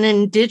 it's an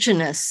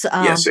indigenous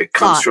yes, it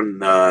comes from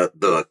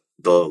the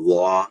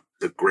law,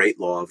 the great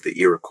law of the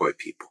Iroquois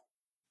people.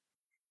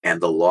 And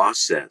the law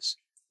says,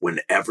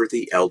 whenever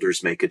the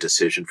elders make a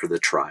decision for the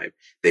tribe,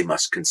 they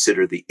must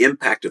consider the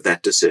impact of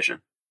that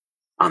decision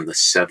on the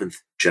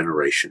seventh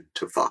generation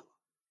to follow.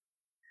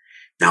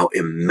 Now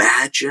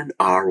imagine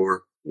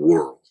our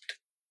world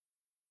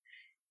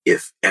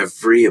if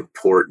every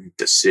important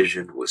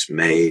decision was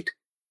made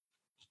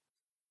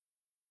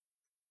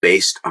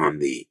based on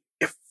the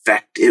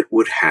effect it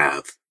would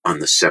have on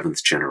the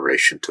seventh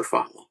generation to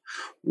follow.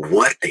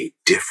 What a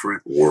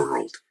different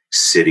world,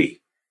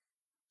 city,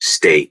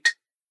 state,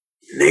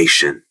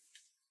 nation,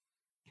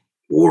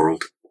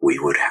 world we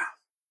would have.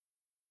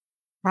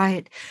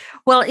 Right.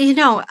 Well,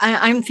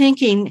 I'm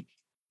thinking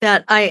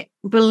that I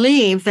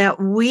believe that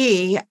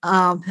we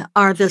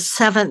are the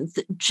seventh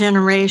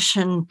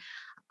generation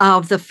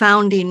of the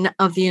founding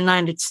of the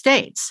United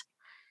States.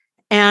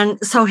 And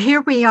so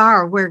here we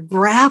are, we're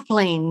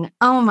grappling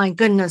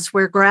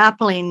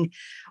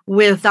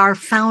with our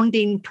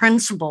founding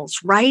principles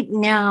right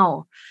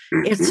now.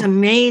 Mm-hmm. It's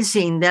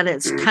amazing that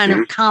it's kind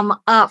of come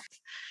up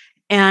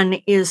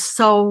and is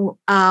so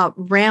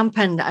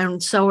rampant.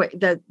 And so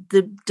that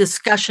the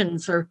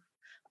discussions are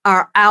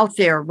are out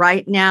there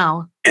right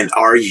now. And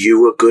are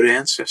you a good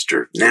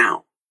ancestor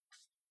now?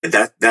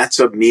 That's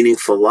a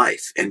meaningful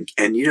life. And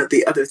you know,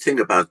 the other thing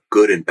about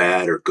good and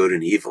bad or good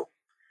and evil,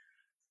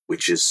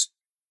 which is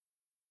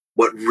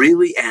what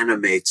really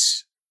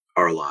animates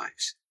our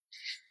lives.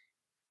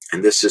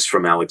 And this is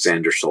from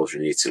Alexander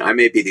Solzhenitsyn. I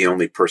may be the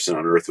only person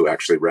on earth who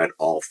actually read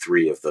all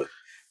 3 of the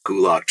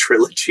Gulag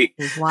trilogy.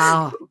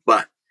 Wow.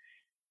 But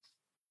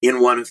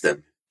in one of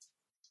them,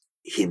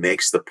 he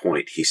makes the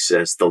point. He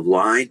says, the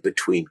line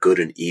between good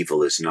and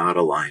evil is not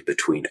a line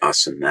between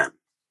us and them.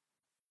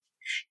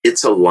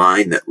 It's a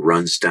line that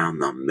runs down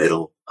the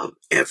middle of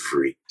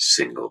every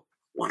single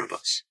one of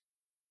us.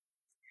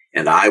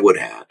 And I would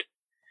add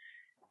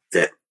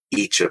that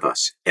each of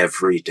us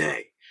every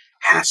day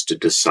has to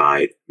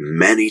decide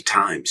many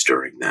times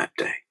during that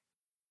day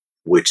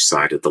which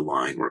side of the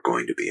line we're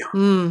going to be on.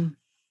 Mm.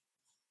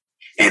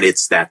 And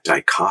it's that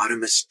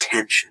dichotomous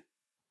tension,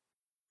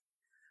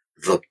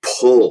 the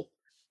pull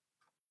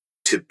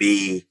to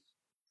be,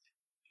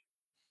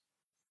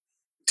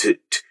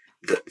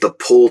 the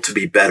pull to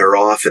be better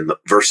off and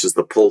versus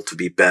the pull to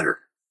be better.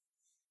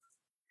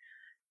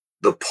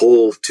 The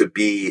pull to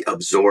be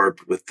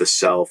absorbed with the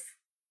self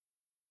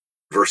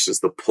versus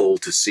the pull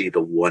to see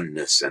the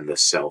oneness and the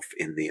self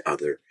in the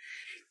other.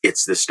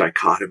 It's this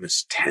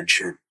dichotomous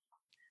tension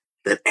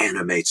that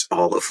animates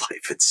all of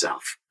life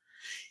itself.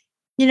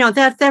 You know,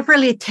 that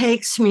really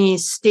takes me,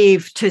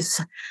 Steve, to,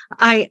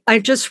 I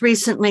just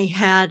recently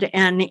had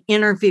an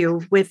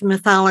interview with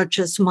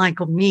mythologist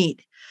Michael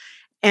Mead,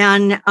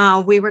 and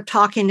we were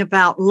talking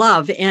about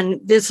love, and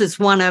this is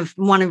one of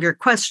your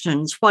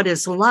questions, what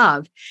is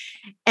love?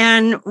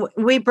 And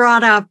we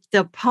brought up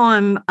the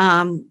poem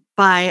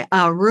by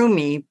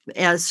Rumi,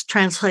 as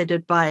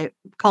translated by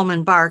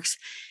Coleman Barks,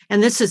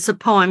 and this is the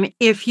poem,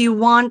 if you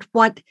want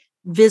what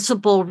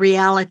visible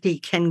reality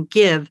can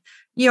give,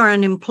 you're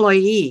an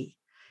employee.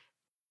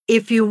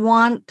 If you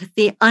want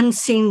the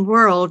unseen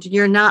world,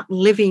 you're not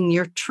living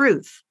your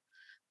truth.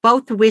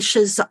 Both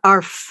wishes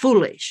are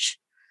foolish,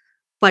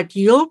 but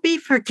you'll be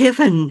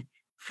forgiven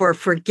for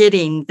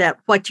forgetting that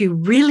what you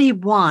really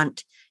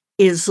want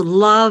is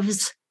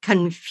love's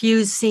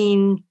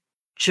confusing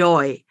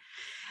joy.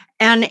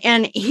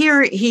 And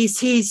here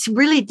he's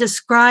really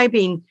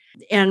describing,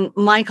 and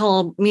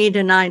Michael Mead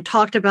and I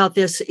talked about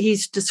this,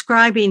 he's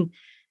describing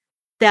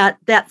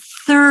that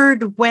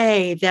third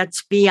way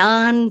that's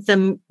beyond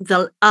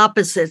the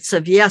opposites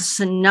of yes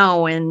and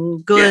no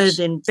and good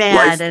and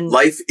bad.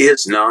 Life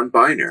is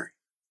non-binary.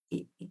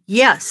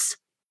 Yes.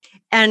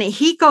 And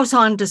he goes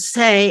on to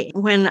say,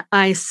 when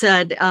I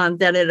said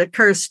that it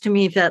occurs to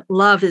me that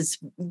love is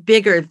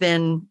bigger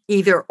than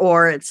either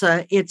or, it's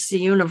the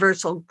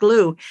universal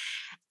glue.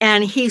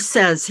 And he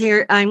says,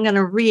 here, I'm going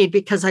to read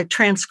because I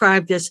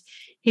transcribed this.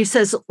 He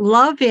says,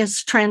 love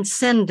is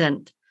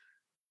transcendent.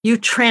 You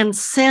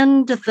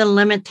transcend the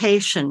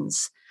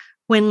limitations.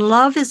 When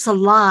love is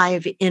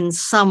alive in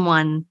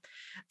someone,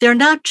 they're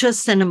not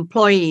just an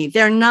employee.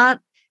 They're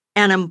not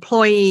an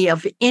employee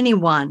of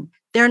anyone.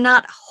 They're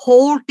not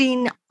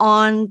holding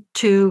on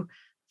to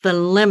the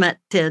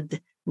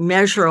limited,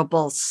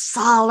 measurable,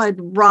 solid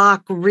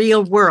rock,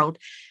 real world.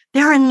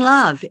 They're in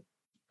love.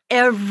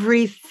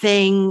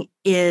 Everything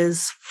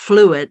is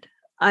fluid.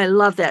 I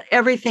love that.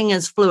 Everything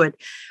is fluid.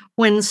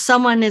 When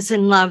someone is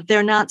in love,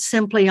 they're not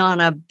simply on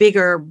a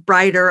bigger,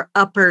 brighter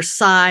upper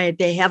side.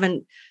 They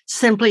haven't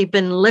simply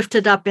been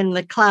lifted up in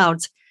the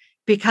clouds,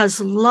 because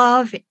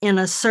love, in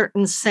a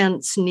certain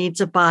sense, needs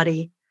a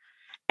body.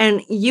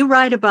 And you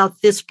write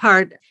about this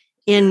part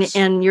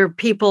in your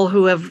people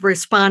who have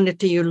responded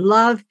to you.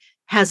 Love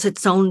has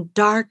its own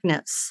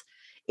darkness.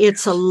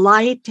 It's a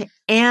light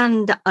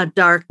and a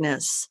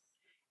darkness.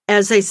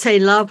 As they say,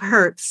 love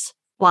hurts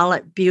while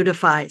it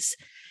beautifies.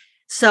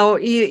 So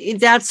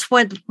that's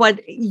what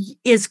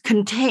is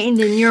contained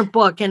in your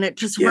book. And it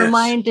just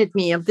reminded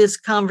me of this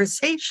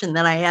conversation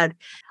that I had.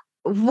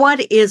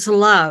 What is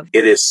love?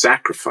 It is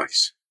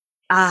sacrifice.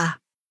 Ah.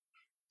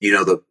 You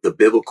know, the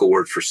biblical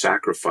word for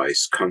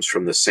sacrifice comes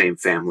from the same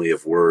family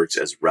of words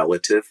as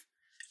relative,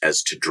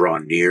 as to draw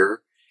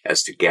near,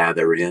 as to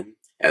gather in,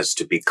 as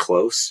to be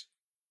close.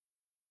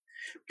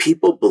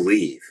 People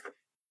believe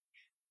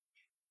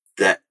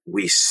that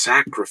we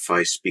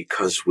sacrifice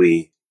because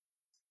we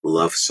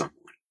love someone.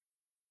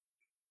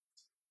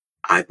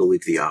 I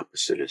believe the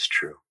opposite is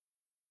true.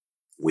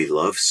 We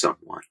love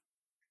someone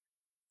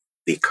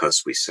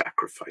because we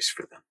sacrifice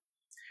for them.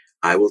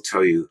 I will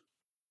tell you,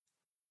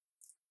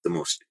 the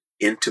most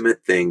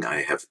intimate thing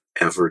I have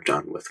ever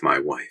done with my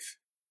wife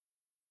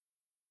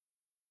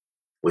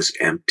was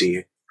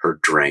empty her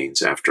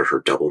drains after her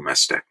double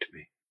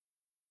mastectomy.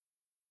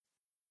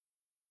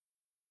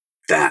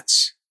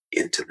 That's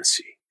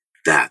intimacy.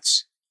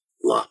 That's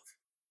love.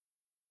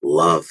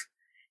 Love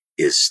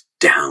is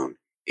down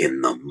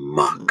in the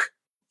muck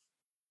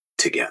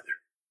together.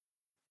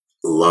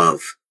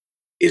 Love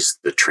is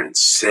the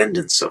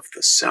transcendence of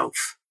the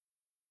self.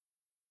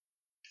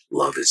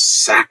 Love is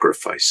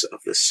sacrifice of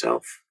the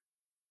self,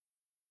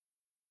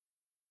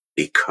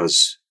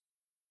 because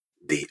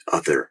the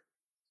other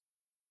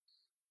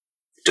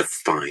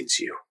defines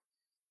you.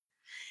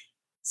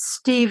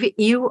 Steve,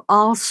 you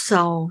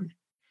also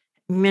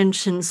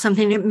mentioned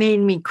something that made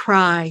me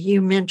cry.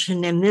 You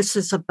mentioned, and this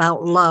is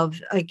about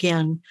love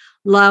again,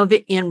 love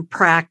in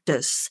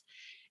practice.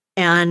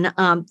 And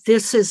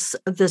this is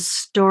the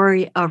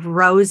story of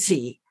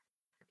Rosie,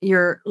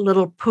 your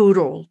little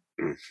poodle.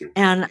 Mm-hmm.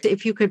 And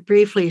if you could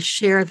briefly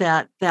share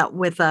that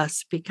with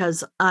us,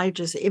 because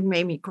it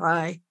made me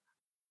cry.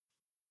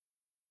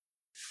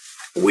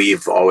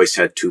 We've always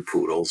had two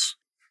poodles,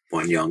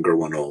 one younger,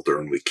 one older,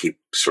 and we keep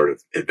sort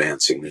of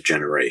advancing the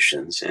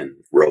generations.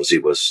 And Rosie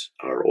was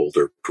our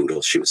older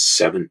poodle. She was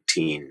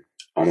 17,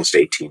 almost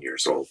 18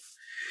 years old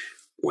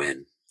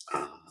when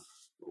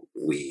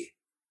we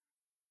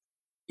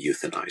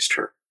euthanized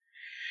her.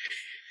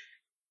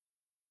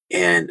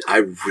 And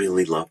I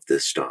really loved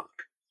this dog.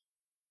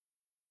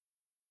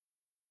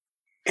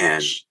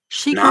 And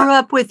she grew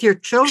up with your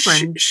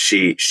children.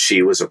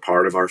 She was a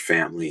part of our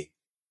family.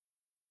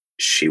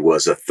 She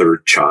was a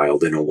third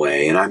child in a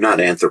way. And I'm not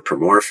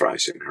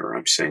anthropomorphizing her.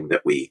 I'm saying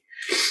that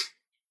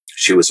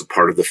she was a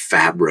part of the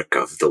fabric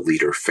of the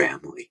Leader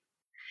family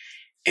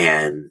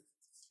and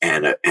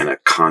a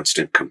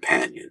constant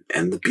companion.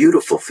 And the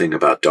beautiful thing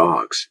about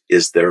dogs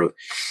is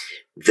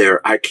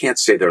I can't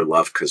say their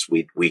love because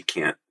we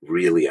can't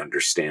really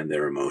understand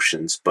their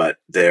emotions, but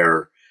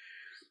their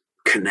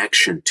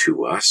connection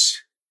to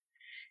us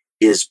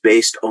is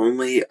based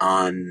only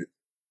on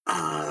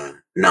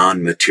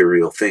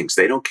non-material things.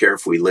 They don't care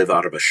if we live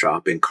out of a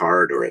shopping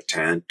cart or a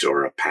tent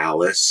or a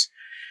palace.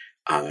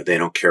 They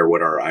don't care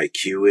what our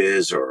IQ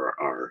is or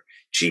our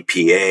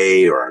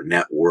GPA or our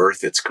net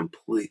worth. It's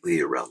completely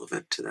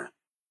irrelevant to them.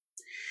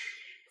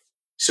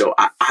 So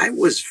I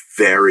was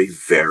very,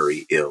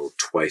 very ill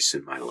twice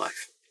in my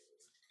life.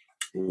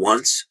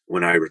 Once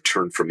when I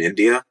returned from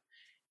India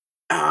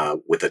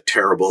with a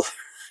terrible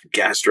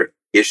gastric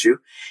issue,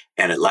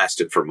 and it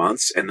lasted for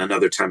months. And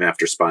another time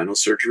after spinal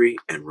surgery,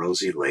 and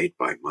Rosie laid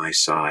by my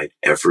side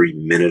every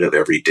minute of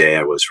every day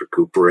I was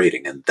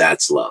recuperating, and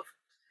that's love.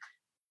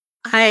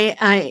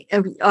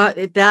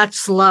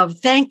 That's love.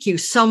 Thank you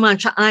so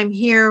much. I'm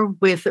here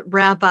with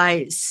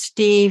Rabbi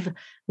Steve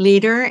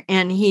Leder,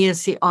 and he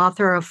is the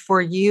author of For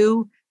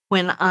You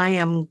When I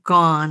Am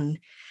Gone.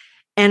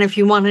 And if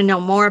you want to know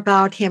more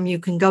about him, you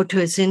can go to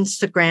his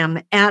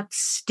Instagram at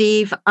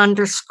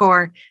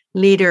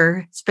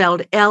Steve_Leder,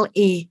 spelled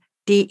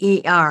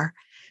Leder,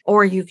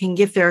 or you can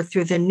get there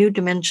through the New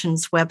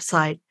Dimensions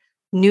website,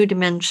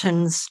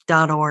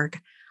 newdimensions.org.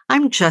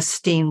 I'm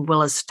Justine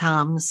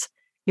Willis-Toms.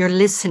 You're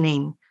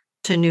listening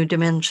to New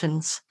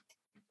Dimensions.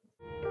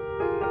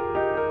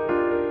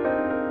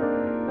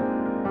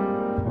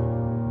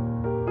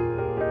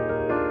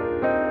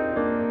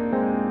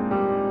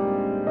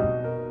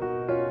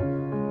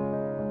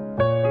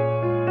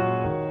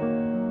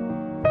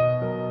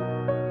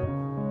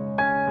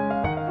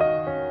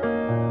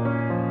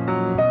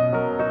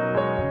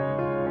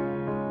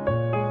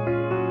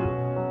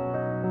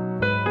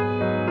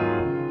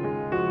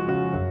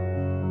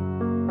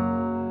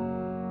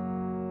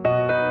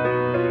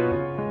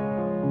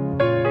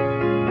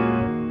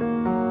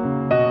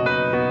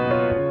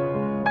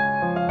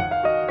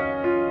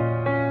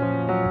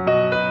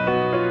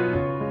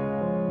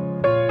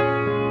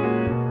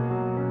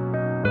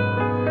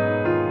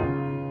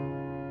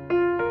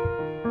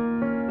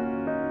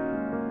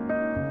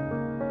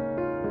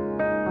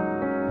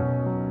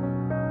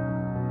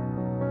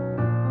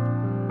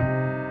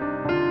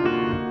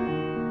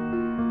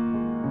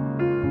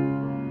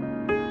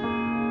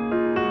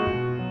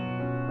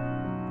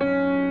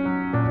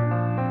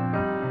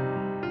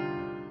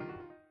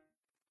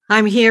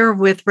 I'm here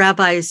with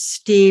Rabbi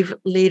Steve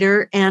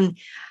Leder, and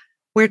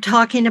we're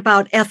talking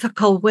about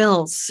ethical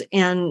wills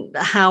and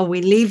how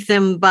we leave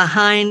them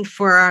behind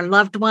for our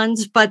loved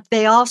ones, but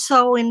they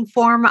also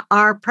inform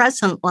our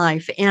present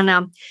life.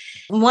 And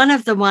one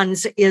of the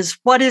ones is,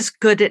 what is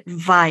good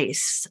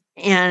advice?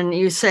 And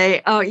you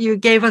say, oh, you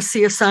gave us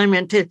the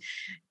assignment to,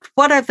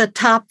 what are the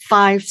top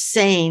 5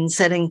 sayings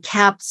that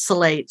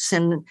encapsulates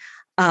and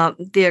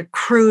the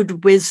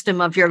accrued wisdom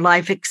of your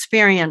life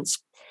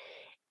experience?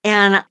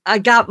 And I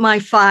got my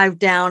 5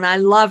 down. I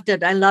loved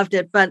it.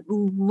 But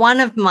one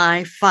of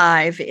my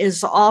 5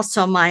 is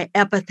also my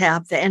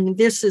epitaph. And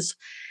this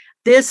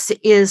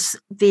is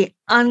the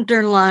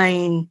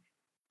underlying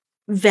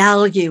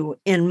value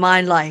in my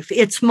life.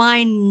 It's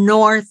my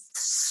North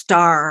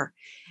Star.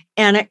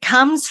 And it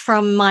comes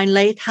from my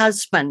late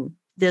husband,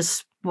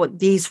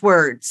 these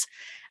words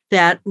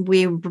that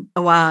we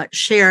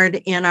shared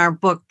in our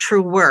book,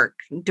 True Work,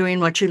 Doing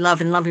What You Love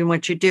and Loving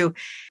What You Do.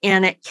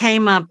 And it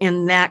came up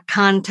in that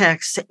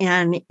context.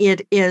 And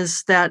it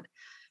is that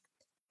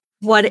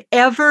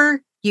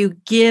whatever you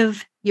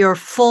give your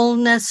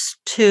fullness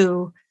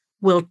to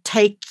will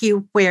take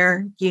you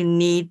where you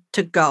need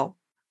to go.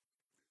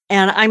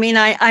 And I mean,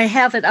 I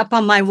have it up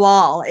on my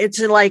wall. It's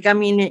like, I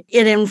mean,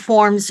 it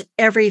informs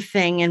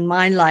everything in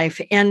my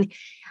life. And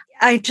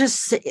I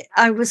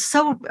was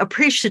so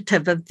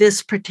appreciative of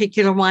this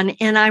particular one.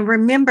 And I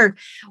remember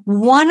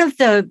one of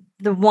the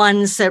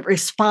ones that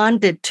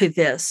responded to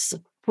this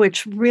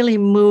which really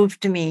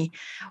moved me,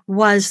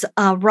 was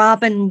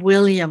Robin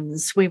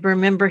Williams. We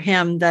remember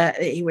him.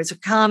 He was a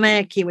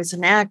comic. He was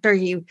an actor.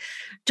 He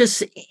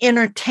just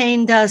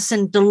entertained us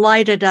and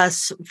delighted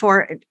us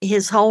for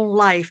his whole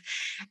life.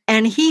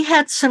 And he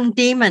had some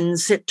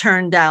demons, it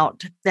turned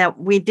out, that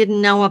we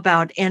didn't know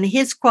about. And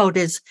his quote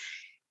is,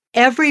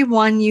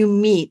 "Everyone you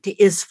meet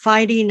is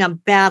fighting a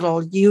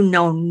battle you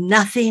know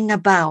nothing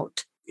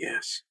about.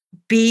 Yes.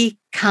 Be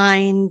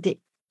kind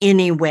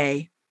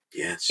anyway."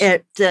 Yes.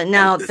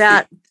 Now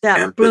Empathy.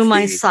 that blew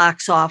my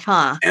socks off,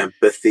 huh?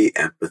 Empathy.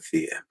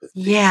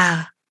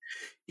 Yeah.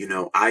 You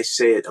know, I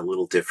say it a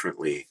little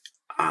differently.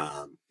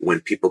 When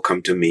people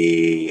come to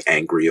me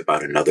angry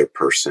about another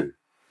person,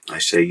 I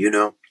say, you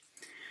know,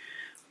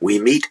 we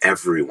meet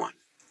everyone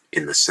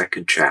in the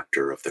second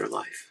chapter of their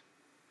life.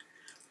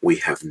 We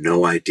have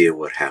no idea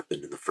what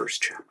happened in the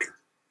first chapter.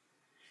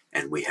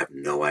 And we have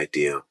no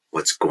idea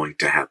what's going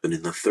to happen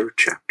in the third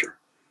chapter.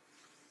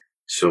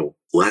 So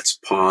let's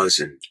pause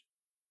and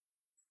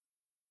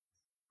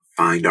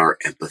find our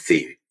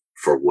empathy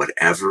for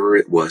whatever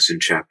it was in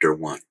chapter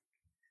 1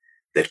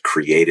 that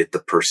created the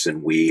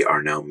person we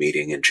are now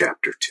meeting in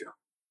chapter 2.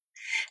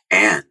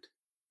 And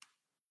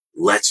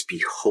let's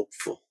be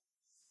hopeful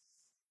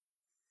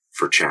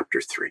for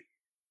chapter 3.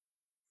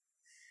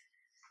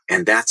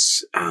 And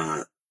that's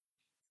a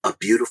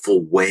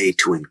beautiful way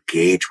to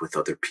engage with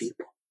other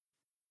people.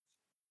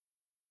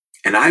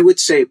 And I would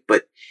say,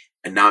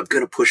 and now I'm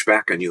going to push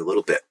back on you a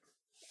little bit.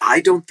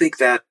 I don't think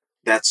that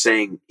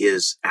saying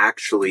is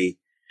actually,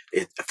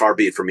 far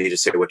be it for me to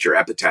say what your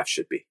epitaph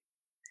should be.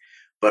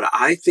 But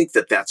I think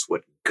that that's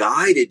what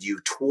guided you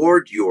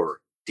toward your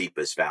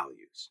deepest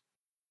values.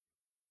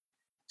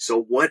 So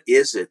what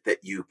is it that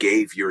you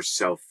gave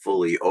yourself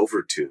fully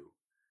over to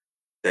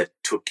that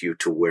took you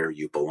to where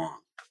you belong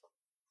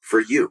for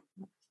you?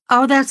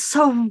 Oh, that's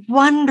so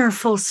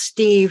wonderful,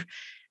 Steve.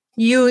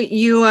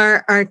 You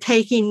are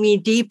taking me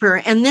deeper.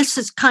 And this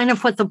is kind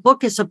of what the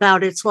book is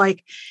about. It's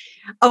like,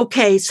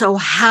 okay, so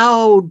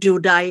how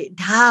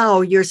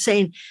you're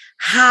saying,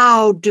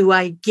 how do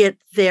I get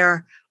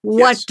there?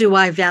 What Yes. do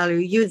I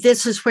value?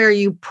 This is where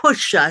you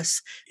push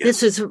us. Yes.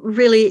 This is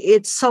really,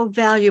 it's so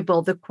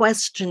valuable. The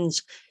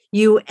questions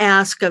you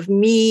ask of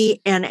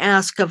me and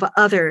ask of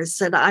others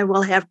that I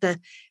will have to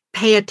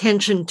pay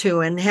attention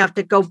to and have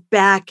to go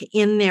back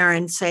in there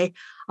and say,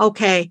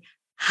 okay,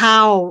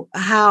 how,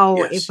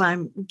 Yes. if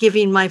I'm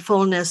giving my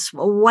fullness,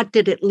 what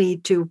did it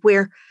lead to?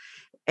 Where,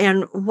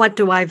 and what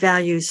do I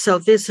value? So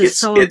this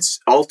is it's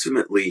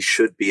ultimately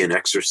should be an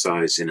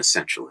exercise in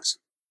essentialism.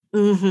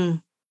 Mm-hmm.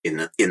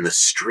 In the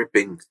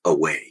stripping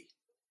away.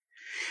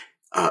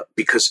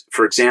 Because,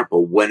 for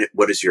example,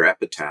 what is your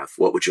epitaph?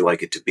 What would you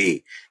like it to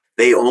be?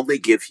 They only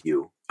give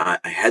you a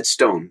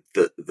headstone.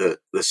 The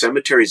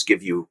cemeteries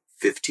give you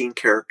 15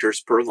 characters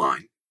per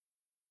line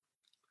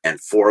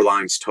and 4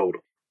 lines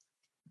total.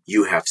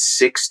 You have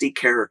 60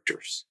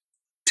 characters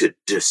to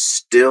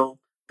distill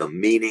the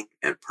meaning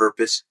and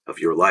purpose of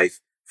your life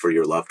for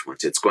your loved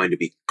ones. It's going to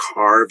be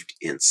carved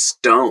in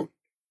stone.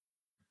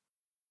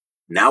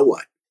 Now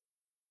what?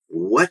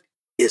 What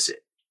is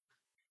it?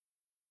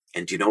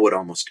 And do you know what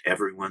almost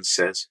everyone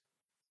says?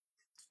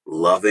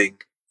 Loving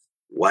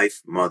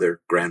wife,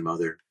 mother,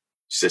 grandmother,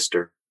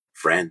 sister,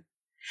 friend.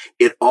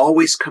 It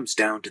always comes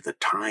down to the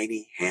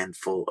tiny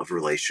handful of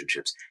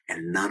relationships,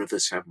 and none of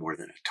us have more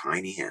than a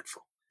tiny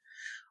handful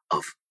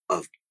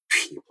of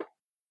people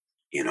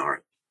in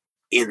our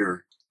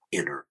inner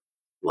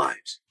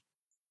lives.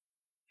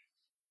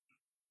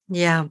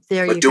 Yeah,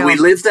 there but you go. But do we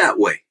live that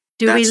way?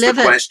 That's we live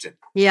the question.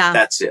 Yeah.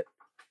 That's it.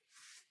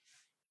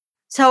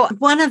 So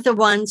one of the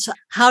ones,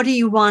 how do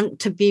you want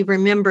to be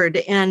remembered?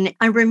 And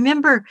I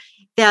remember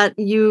that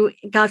you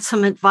got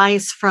some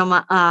advice from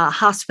a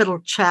hospital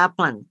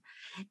chaplain.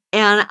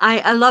 And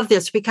I love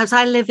this because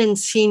I live in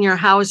senior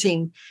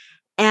housing.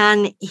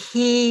 And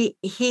he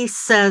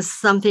says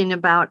something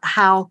about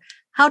how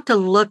to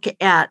look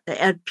at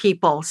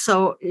people.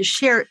 So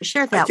share that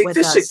with us. I think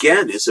this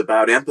again is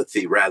about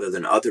empathy rather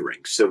than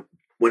othering. So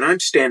when I'm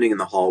standing in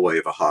the hallway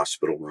of a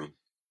hospital room,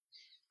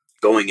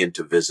 going in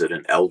to visit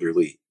an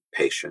elderly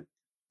patient,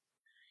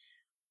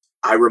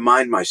 I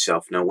remind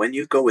myself, now when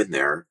you go in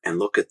there and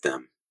look at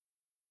them,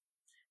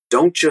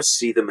 don't just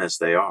see them as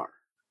they are.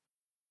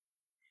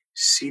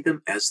 See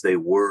them as they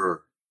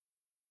were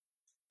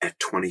at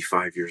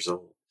 25 years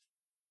old.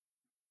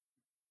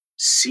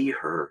 See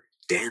her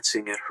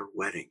dancing at her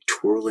wedding,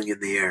 twirling in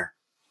the air.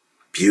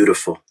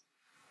 Beautiful.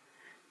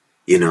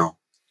 You know,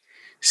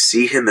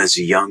 see him as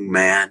a young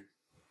man,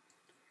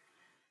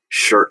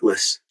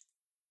 shirtless,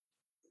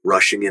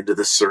 rushing into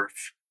the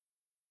surf,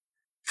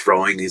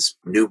 throwing his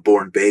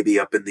newborn baby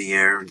up in the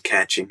air and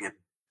catching him.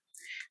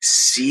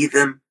 See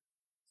them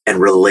and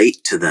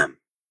relate to them,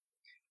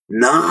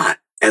 not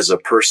as a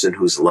person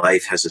whose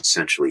life has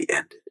essentially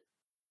ended,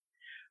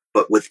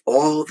 but with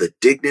all the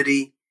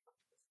dignity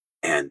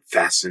and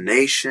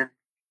fascination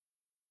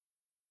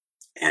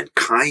and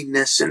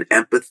kindness and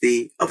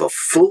empathy of a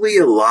fully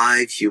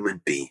alive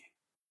human being.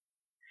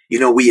 You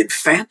know, we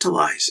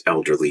infantilize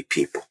elderly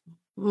people.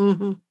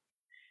 Mm-hmm.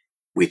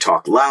 We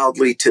talk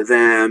loudly to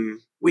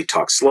them. We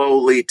talk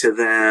slowly to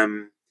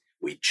them.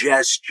 We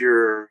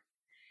gesture.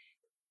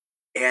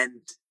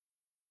 And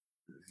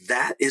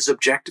that is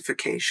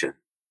objectification.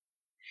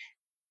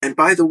 And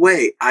by the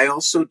way, I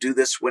also do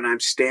this when I'm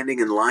standing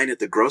in line at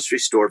the grocery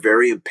store,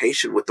 very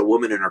impatient with the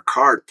woman in her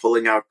cart,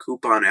 pulling out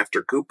coupon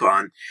after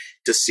coupon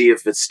to see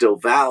if it's still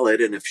valid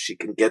and if she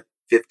can get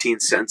 15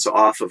 cents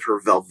off of her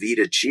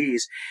Velveeta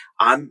cheese.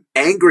 I'm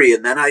angry.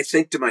 And then I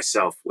think to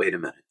myself, wait a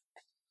minute.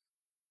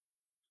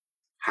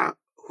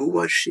 Who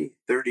was she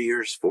 30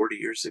 years, 40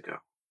 years ago?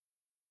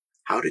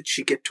 How did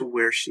she get to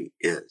where she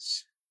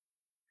is?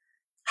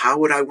 How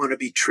would I want to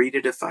be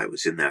treated if I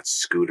was in that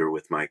scooter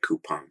with my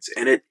coupons?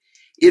 And it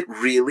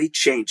really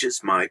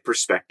changes my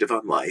perspective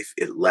on life.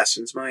 It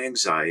lessens my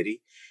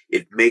anxiety.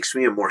 It makes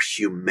me a more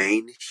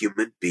humane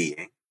human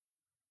being.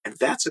 And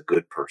that's a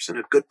good person.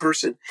 A good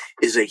person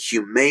is a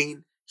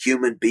humane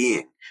human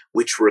being,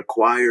 which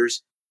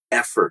requires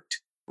effort.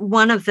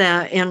 One of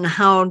the, in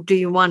How Do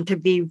You Want to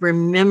Be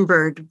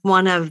Remembered,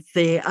 one of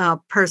the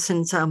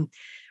persons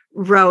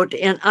wrote,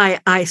 and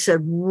I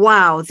said,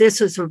 wow,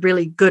 this is a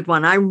really good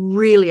one. I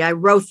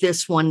wrote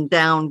this one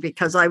down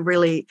because I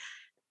really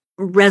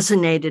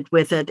resonated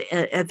with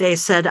it. They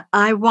said,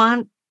 I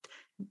want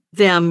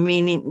them,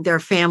 meaning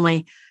their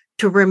family,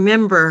 to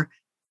remember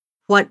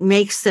what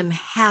makes them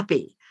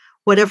happy,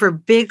 whatever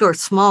big or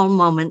small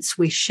moments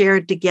we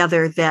shared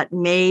together that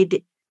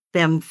made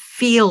them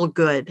feel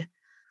good.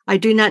 I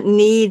do not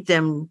need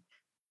them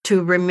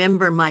to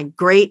remember my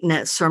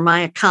greatness or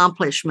my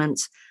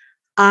accomplishments.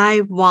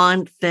 I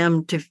want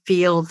them to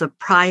feel the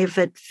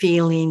private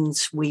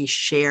feelings we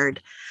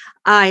shared.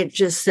 I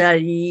just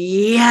said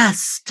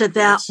yes to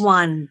that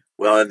one.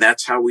 Well, and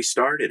that's how we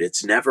started.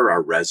 It's never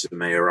our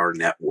resume or our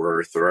net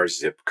worth or our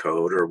zip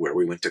code or where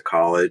we went to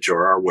college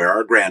or where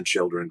our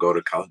grandchildren go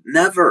to college.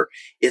 Never.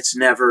 It's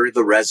never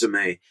the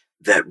resume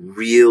that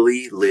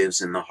really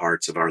lives in the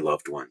hearts of our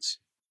loved ones.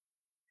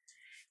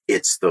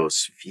 It's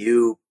those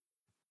few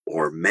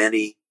or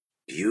many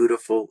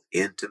beautiful,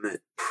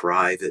 intimate,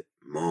 private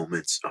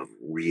moments of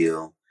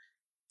real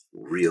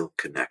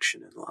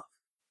connection and love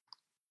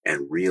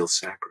and real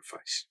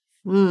sacrifice.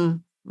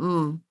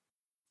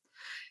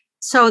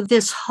 So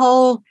this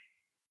whole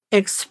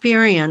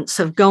experience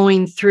of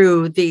going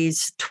through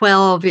these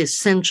 12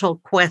 essential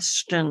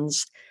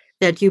questions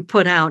that you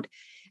put out,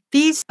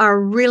 these are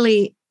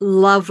really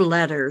love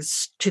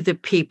letters to the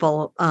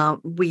people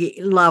we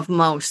love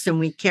most and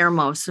we care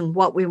most and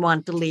what we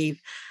want to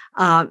leave.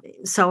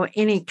 So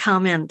any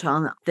comment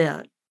on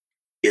that?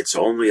 It's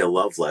only a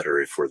love letter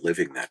if we're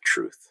living that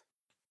truth.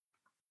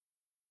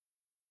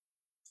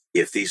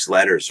 If these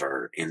letters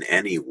are in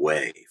any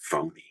way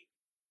phony,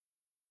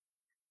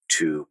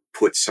 to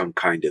put some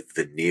kind of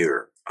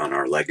veneer on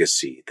our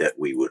legacy that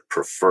we would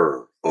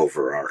prefer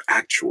over our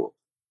actual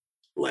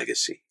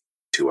legacy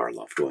to our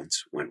loved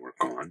ones when we're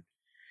gone,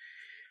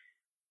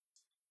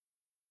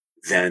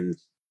 then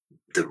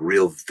the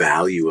real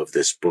value of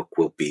this book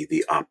will be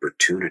the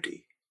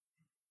opportunity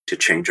to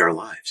change our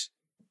lives,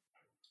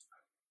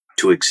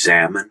 to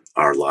examine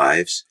our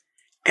lives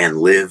and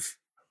live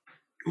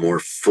more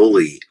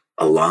fully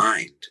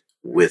aligned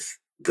with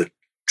the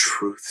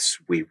truths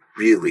we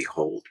really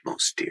hold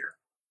most dear.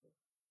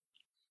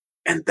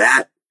 And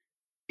that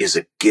is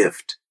a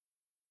gift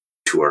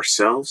to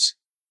ourselves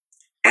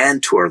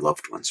and to our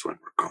loved ones when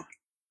we're gone.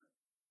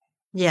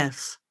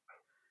 Yes.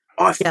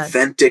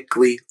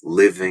 Authentically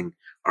living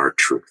our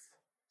truth.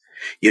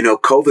 You know,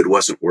 COVID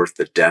wasn't worth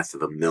the death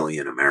of 1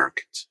 million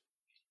Americans,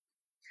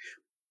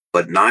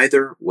 but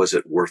neither was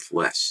it worth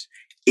less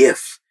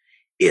if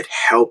it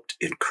helped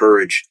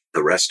encourage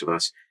the rest of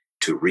us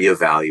to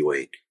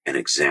reevaluate and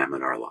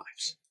examine our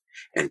lives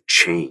and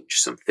change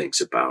some things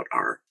about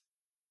our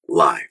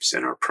lives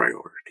and our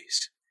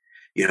priorities.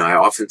 You know, I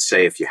often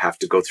say, if you have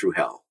to go through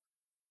hell,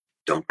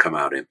 don't come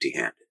out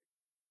empty-handed.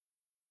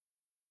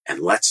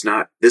 And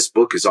this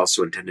book is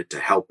also intended to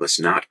help us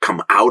not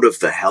come out of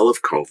the hell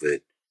of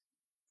COVID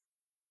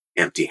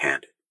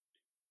empty-handed.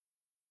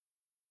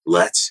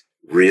 Let's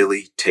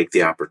really take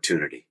the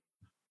opportunity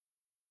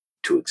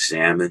to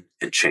examine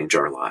and change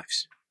our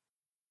lives.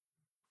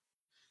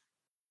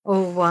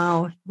 Oh,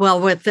 wow.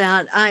 Well, with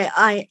that,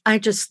 I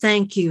just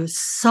thank you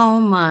so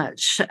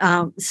much,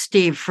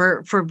 Steve,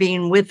 for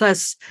being with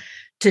us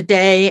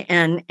today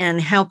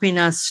and helping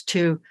us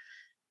to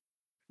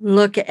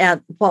look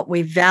at what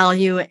we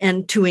value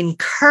and to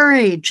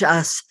encourage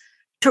us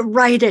to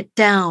write it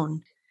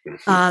down.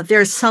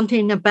 There's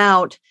something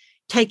about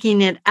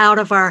taking it out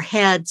of our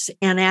heads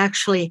and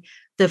actually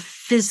the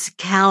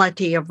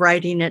physicality of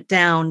writing it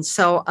down.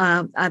 So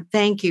I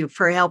thank you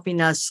for helping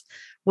us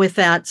with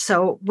that.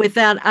 So with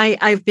that,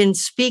 I've been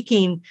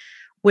speaking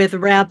with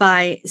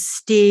Rabbi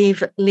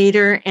Steve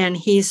Leder, and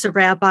he's the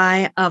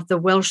rabbi of the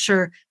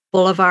Wilshire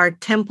Boulevard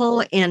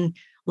Temple in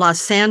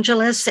Los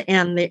Angeles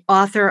and the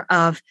author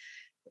of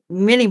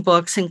many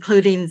books,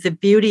 including The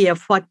Beauty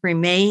of What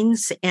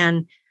Remains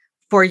and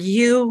For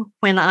You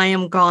When I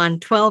Am Gone,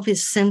 12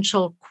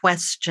 Essential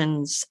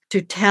questions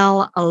to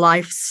tell a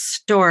life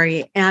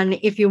story. And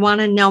if you want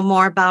to know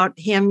more about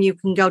him, you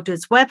can go to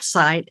his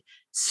website,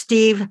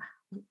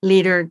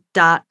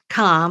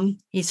 steveleader.com.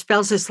 He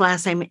spells his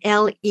last name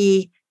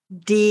Leder.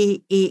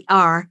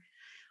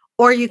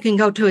 Or you can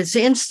go to his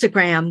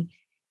Instagram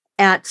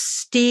at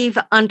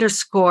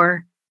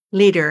Steve_Leder,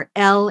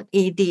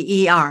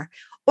 Leder.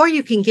 Or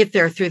you can get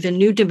there through the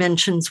New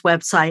Dimensions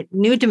website,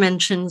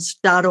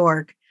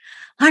 newdimensions.org.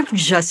 I'm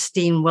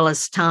Justine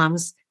Willis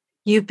Toms.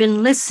 You've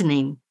been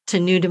listening to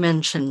New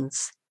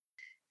Dimensions.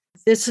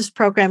 This is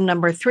program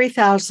number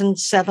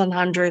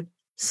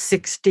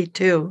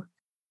 3762.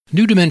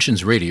 New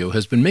Dimensions Radio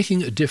has been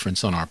making a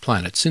difference on our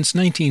planet since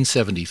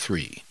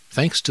 1973,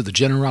 thanks to the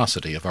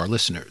generosity of our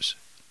listeners.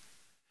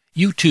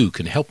 You too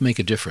can help make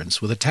a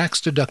difference with a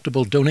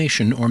tax-deductible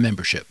donation or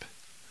membership.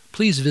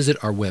 Please visit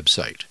our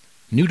website,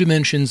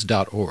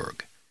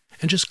 newdimensions.org,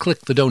 and just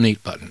click the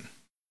donate button.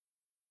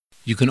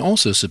 You can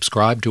also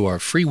subscribe to our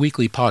free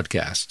weekly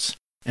podcasts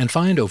and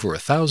find over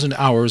 1,000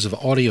 hours of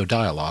audio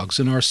dialogues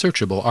in our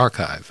searchable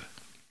archive.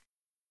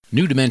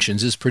 New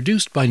Dimensions is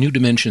produced by New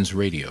Dimensions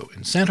Radio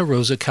in Santa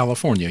Rosa,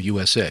 California,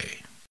 USA.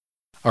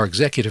 Our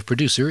executive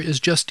producer is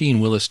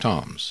Justine Willis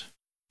Toms.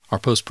 Our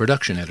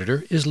post-production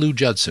editor is Lou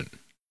Judson.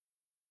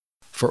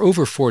 For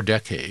over 4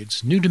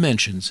 decades, New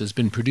Dimensions has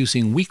been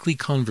producing weekly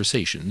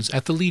conversations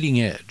at the leading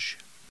edge.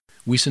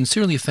 We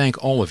sincerely thank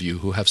all of you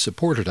who have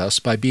supported us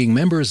by being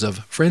members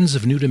of Friends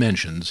of New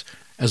Dimensions,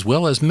 as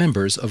well as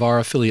members of our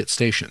affiliate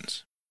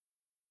stations.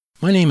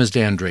 My name is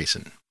Dan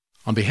Drayson.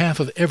 On behalf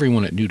of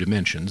everyone at New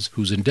Dimensions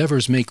whose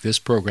endeavors make this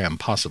program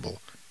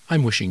possible,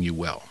 I'm wishing you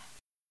well.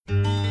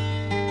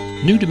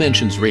 New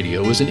Dimensions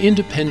Radio is an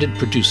independent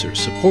producer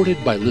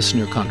supported by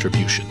listener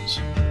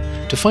contributions.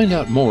 To find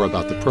out more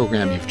about the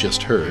program you've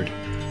just heard,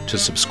 to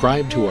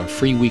subscribe to our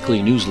free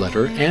weekly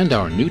newsletter and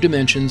our New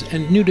Dimensions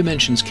and New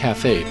Dimensions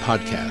Cafe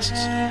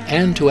podcasts,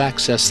 and to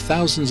access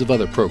thousands of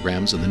other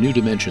programs in the New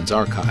Dimensions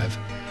archive,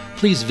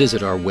 please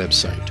visit our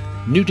website,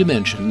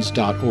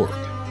 newdimensions.org.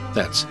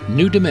 That's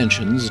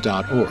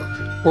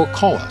newdimensions.org. Or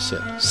call us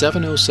at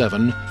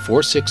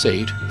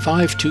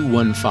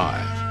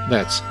 707-468-5215.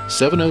 That's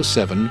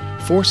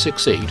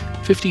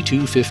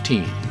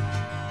 707-468-5215.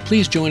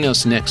 Please join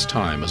us next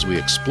time as we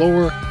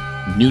explore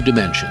New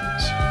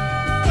Dimensions.